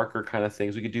darker kind of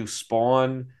things. We could do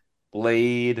Spawn,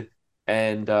 Blade,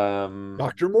 and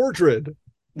Dr. Mordred.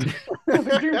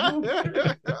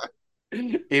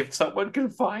 If someone can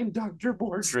find Dr.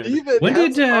 Mordred. When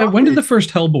did the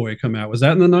first Hellboy come out? Was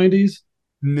that in the 90s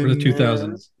or the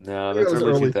 2000s? No, that's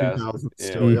early 2000s.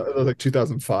 Still, yeah. It was like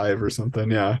 2005 or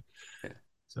something. Yeah.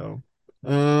 So,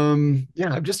 yeah, I'm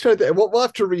just trying to. We'll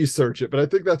have to research it, but I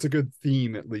think that's a good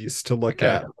theme at least to look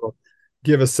at. It'll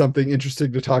give us something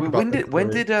interesting to talk about. When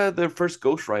did the first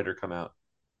Ghost Rider come out?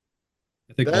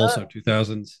 I think also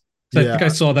 2000s. I think I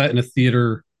saw that in a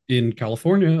theater in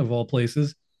California, of all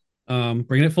places.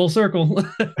 Bringing it full circle.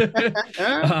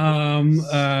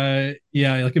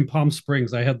 Yeah, like in Palm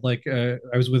Springs, I had like I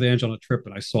was with Ange on a trip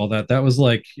and I saw that. That was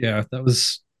like, that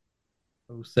was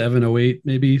 07, 08,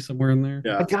 maybe somewhere in there.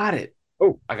 Yeah. I got it.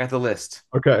 Oh, I got the list.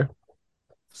 Okay.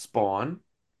 Spawn,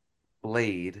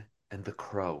 Blade, and The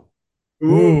Crow.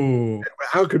 Ooh.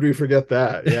 How could we forget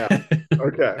that? Yeah.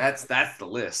 Okay. That's the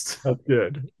list. That's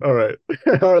good. All right.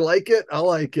 I like it. I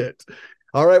like it.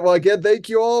 All right. Well, again, thank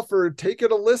you all for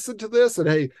taking a listen to this. And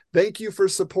hey, thank you for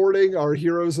supporting our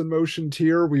Heroes in Motion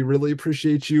tier. We really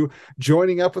appreciate you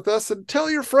joining up with us, and tell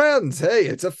your friends, hey,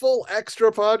 it's a full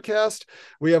extra podcast.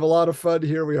 We have a lot of fun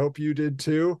here. We hope you did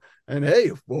too. And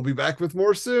hey, we'll be back with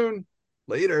more soon.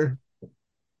 Later.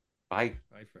 Bye.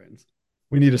 Bye, friends.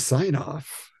 We need a sign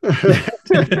off.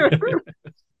 Gotta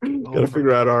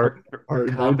figure out our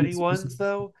comedy ones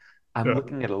though. I'm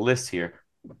looking at a list here.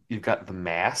 You've got The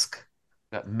Mask,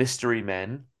 got Mystery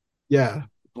Men,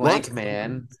 Blank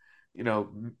Man, you know,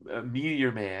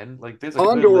 Meteor Man. Like there's a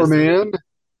Condor Man.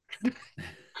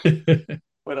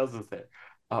 What else is there?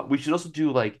 We should also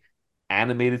do like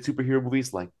animated superhero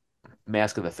movies, like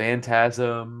Mask of the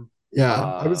Phantasm.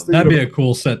 Yeah, that'd be a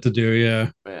cool set to do. Yeah.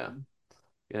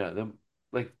 You know them.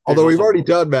 Like, although we've already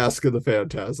done Mask of the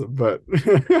Phantasm, but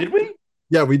did we?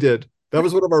 Yeah, we did. That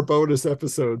was one of our bonus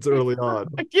episodes early on.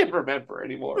 I can't remember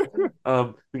anymore.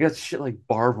 We got shit like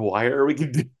Barbed Wire. We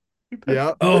can do.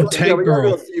 Yeah. Oh, Tank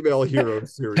Girl. Female hero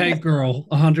series. Tank Girl,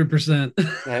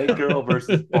 100%. Tank Girl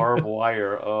versus Barbed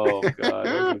Wire. Oh god,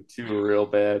 those are two real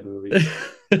bad movies.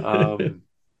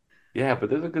 Yeah, but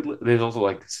there's also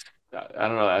like, I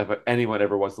don't know if anyone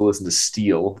ever wants to listen to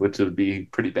Steel, which would be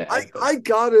pretty bad.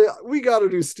 We gotta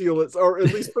do Steel, or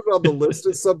at least put it on the list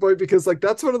at some point, because like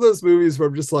that's one of those movies where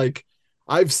I'm just like,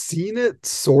 I've seen it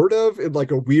sort of in like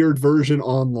a weird version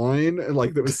online, and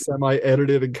like that was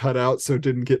semi-edited and cut out so it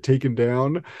didn't get taken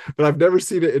down, but I've never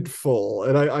seen it in full,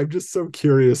 and I'm just so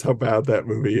curious how bad that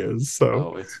movie is.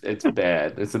 So it's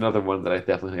bad. It's another one that I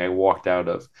definitely think I walked out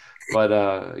of.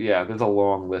 But yeah, there's a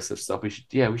long list of stuff. We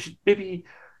should maybe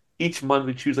each month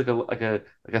we choose like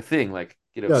a thing, like,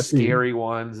 you know, scary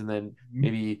ones, and then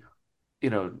maybe, you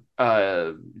know,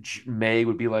 May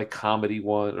would be like comedy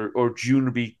one, or June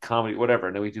would be comedy, whatever.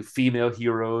 And then we do female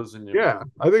heroes, and yeah,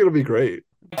 I think it'll be great.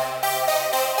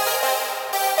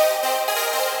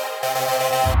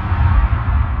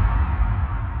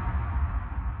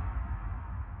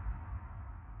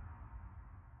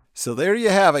 So there you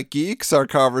have it, geeks, our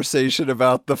conversation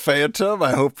about The Phantom.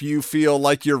 I hope you feel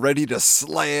like you're ready to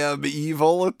slam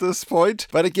evil at this point.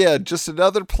 But again, just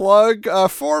another plug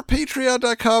for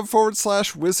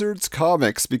patreon.com/Wizards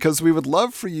Comics, because we would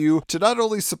love for you to not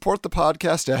only support the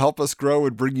podcast to help us grow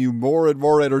and bring you more and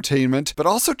more entertainment, but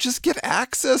also just get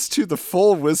access to the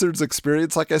full Wizards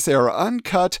experience. Like I say, our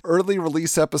uncut early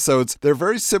release episodes, they're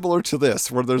very similar to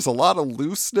this, where there's a lot of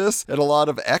looseness and a lot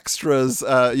of extras,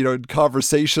 in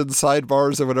conversations,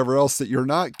 sidebars, or whatever else that you're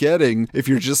not getting if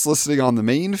you're just listening on the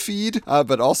main feed.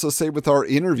 But also same with our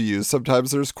interviews.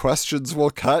 Sometimes there's questions we'll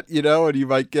cut, and you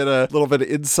might get a little bit of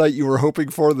insight you were hoping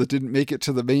for that didn't make it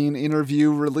to the main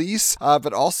interview release.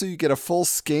 But also you get a full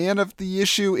scan of the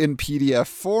issue in PDF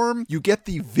form. You get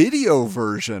the video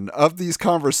version of these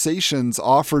conversations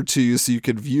offered to you so you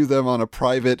can view them on a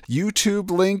private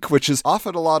YouTube link, which is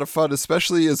often a lot of fun,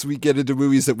 especially as we get into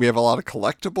movies that we have a lot of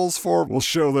collectibles for. We'll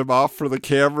show them off for the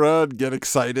camera and get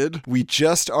excited. We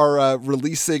just are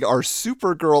releasing our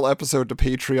Supergirl episode to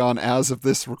Patreon as of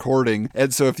this recording.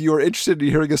 And so if you are interested in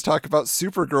hearing us talk about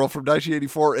Supergirl from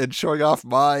 1984 and showing off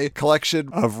my collection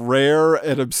of rare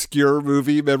and obscure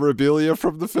movie memorabilia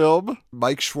from the film,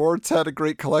 Mike Schwartz had a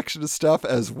great collection of stuff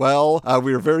as well.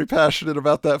 We are very passionate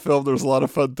about that film. There's a lot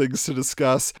of fun things to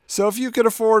discuss. So if you can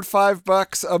afford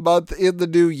 $5 a month in the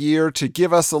new year to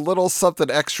give us a little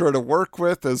something extra to work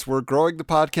with as we're growing the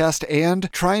podcast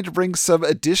and trying to bring some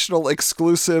additional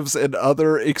exclusives and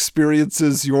other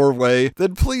experiences your way,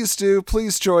 then please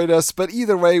join us. But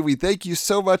either way, we thank you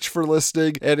so much for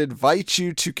listening and invite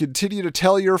you to continue to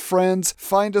tell your friends.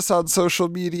 Find us on social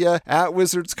media at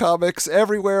Wizards Comics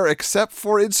everywhere except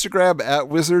for Instagram at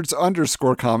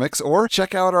Wizards_Comics, or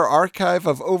check out our archive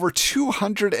of over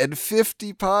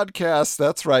 250 podcasts.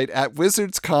 That's right, at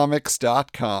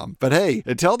wizardscomics.com. But hey,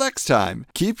 until next time,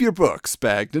 keep your books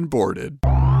bagged and boarded.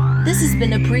 This has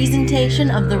been a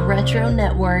presentation of the Retro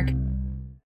Network.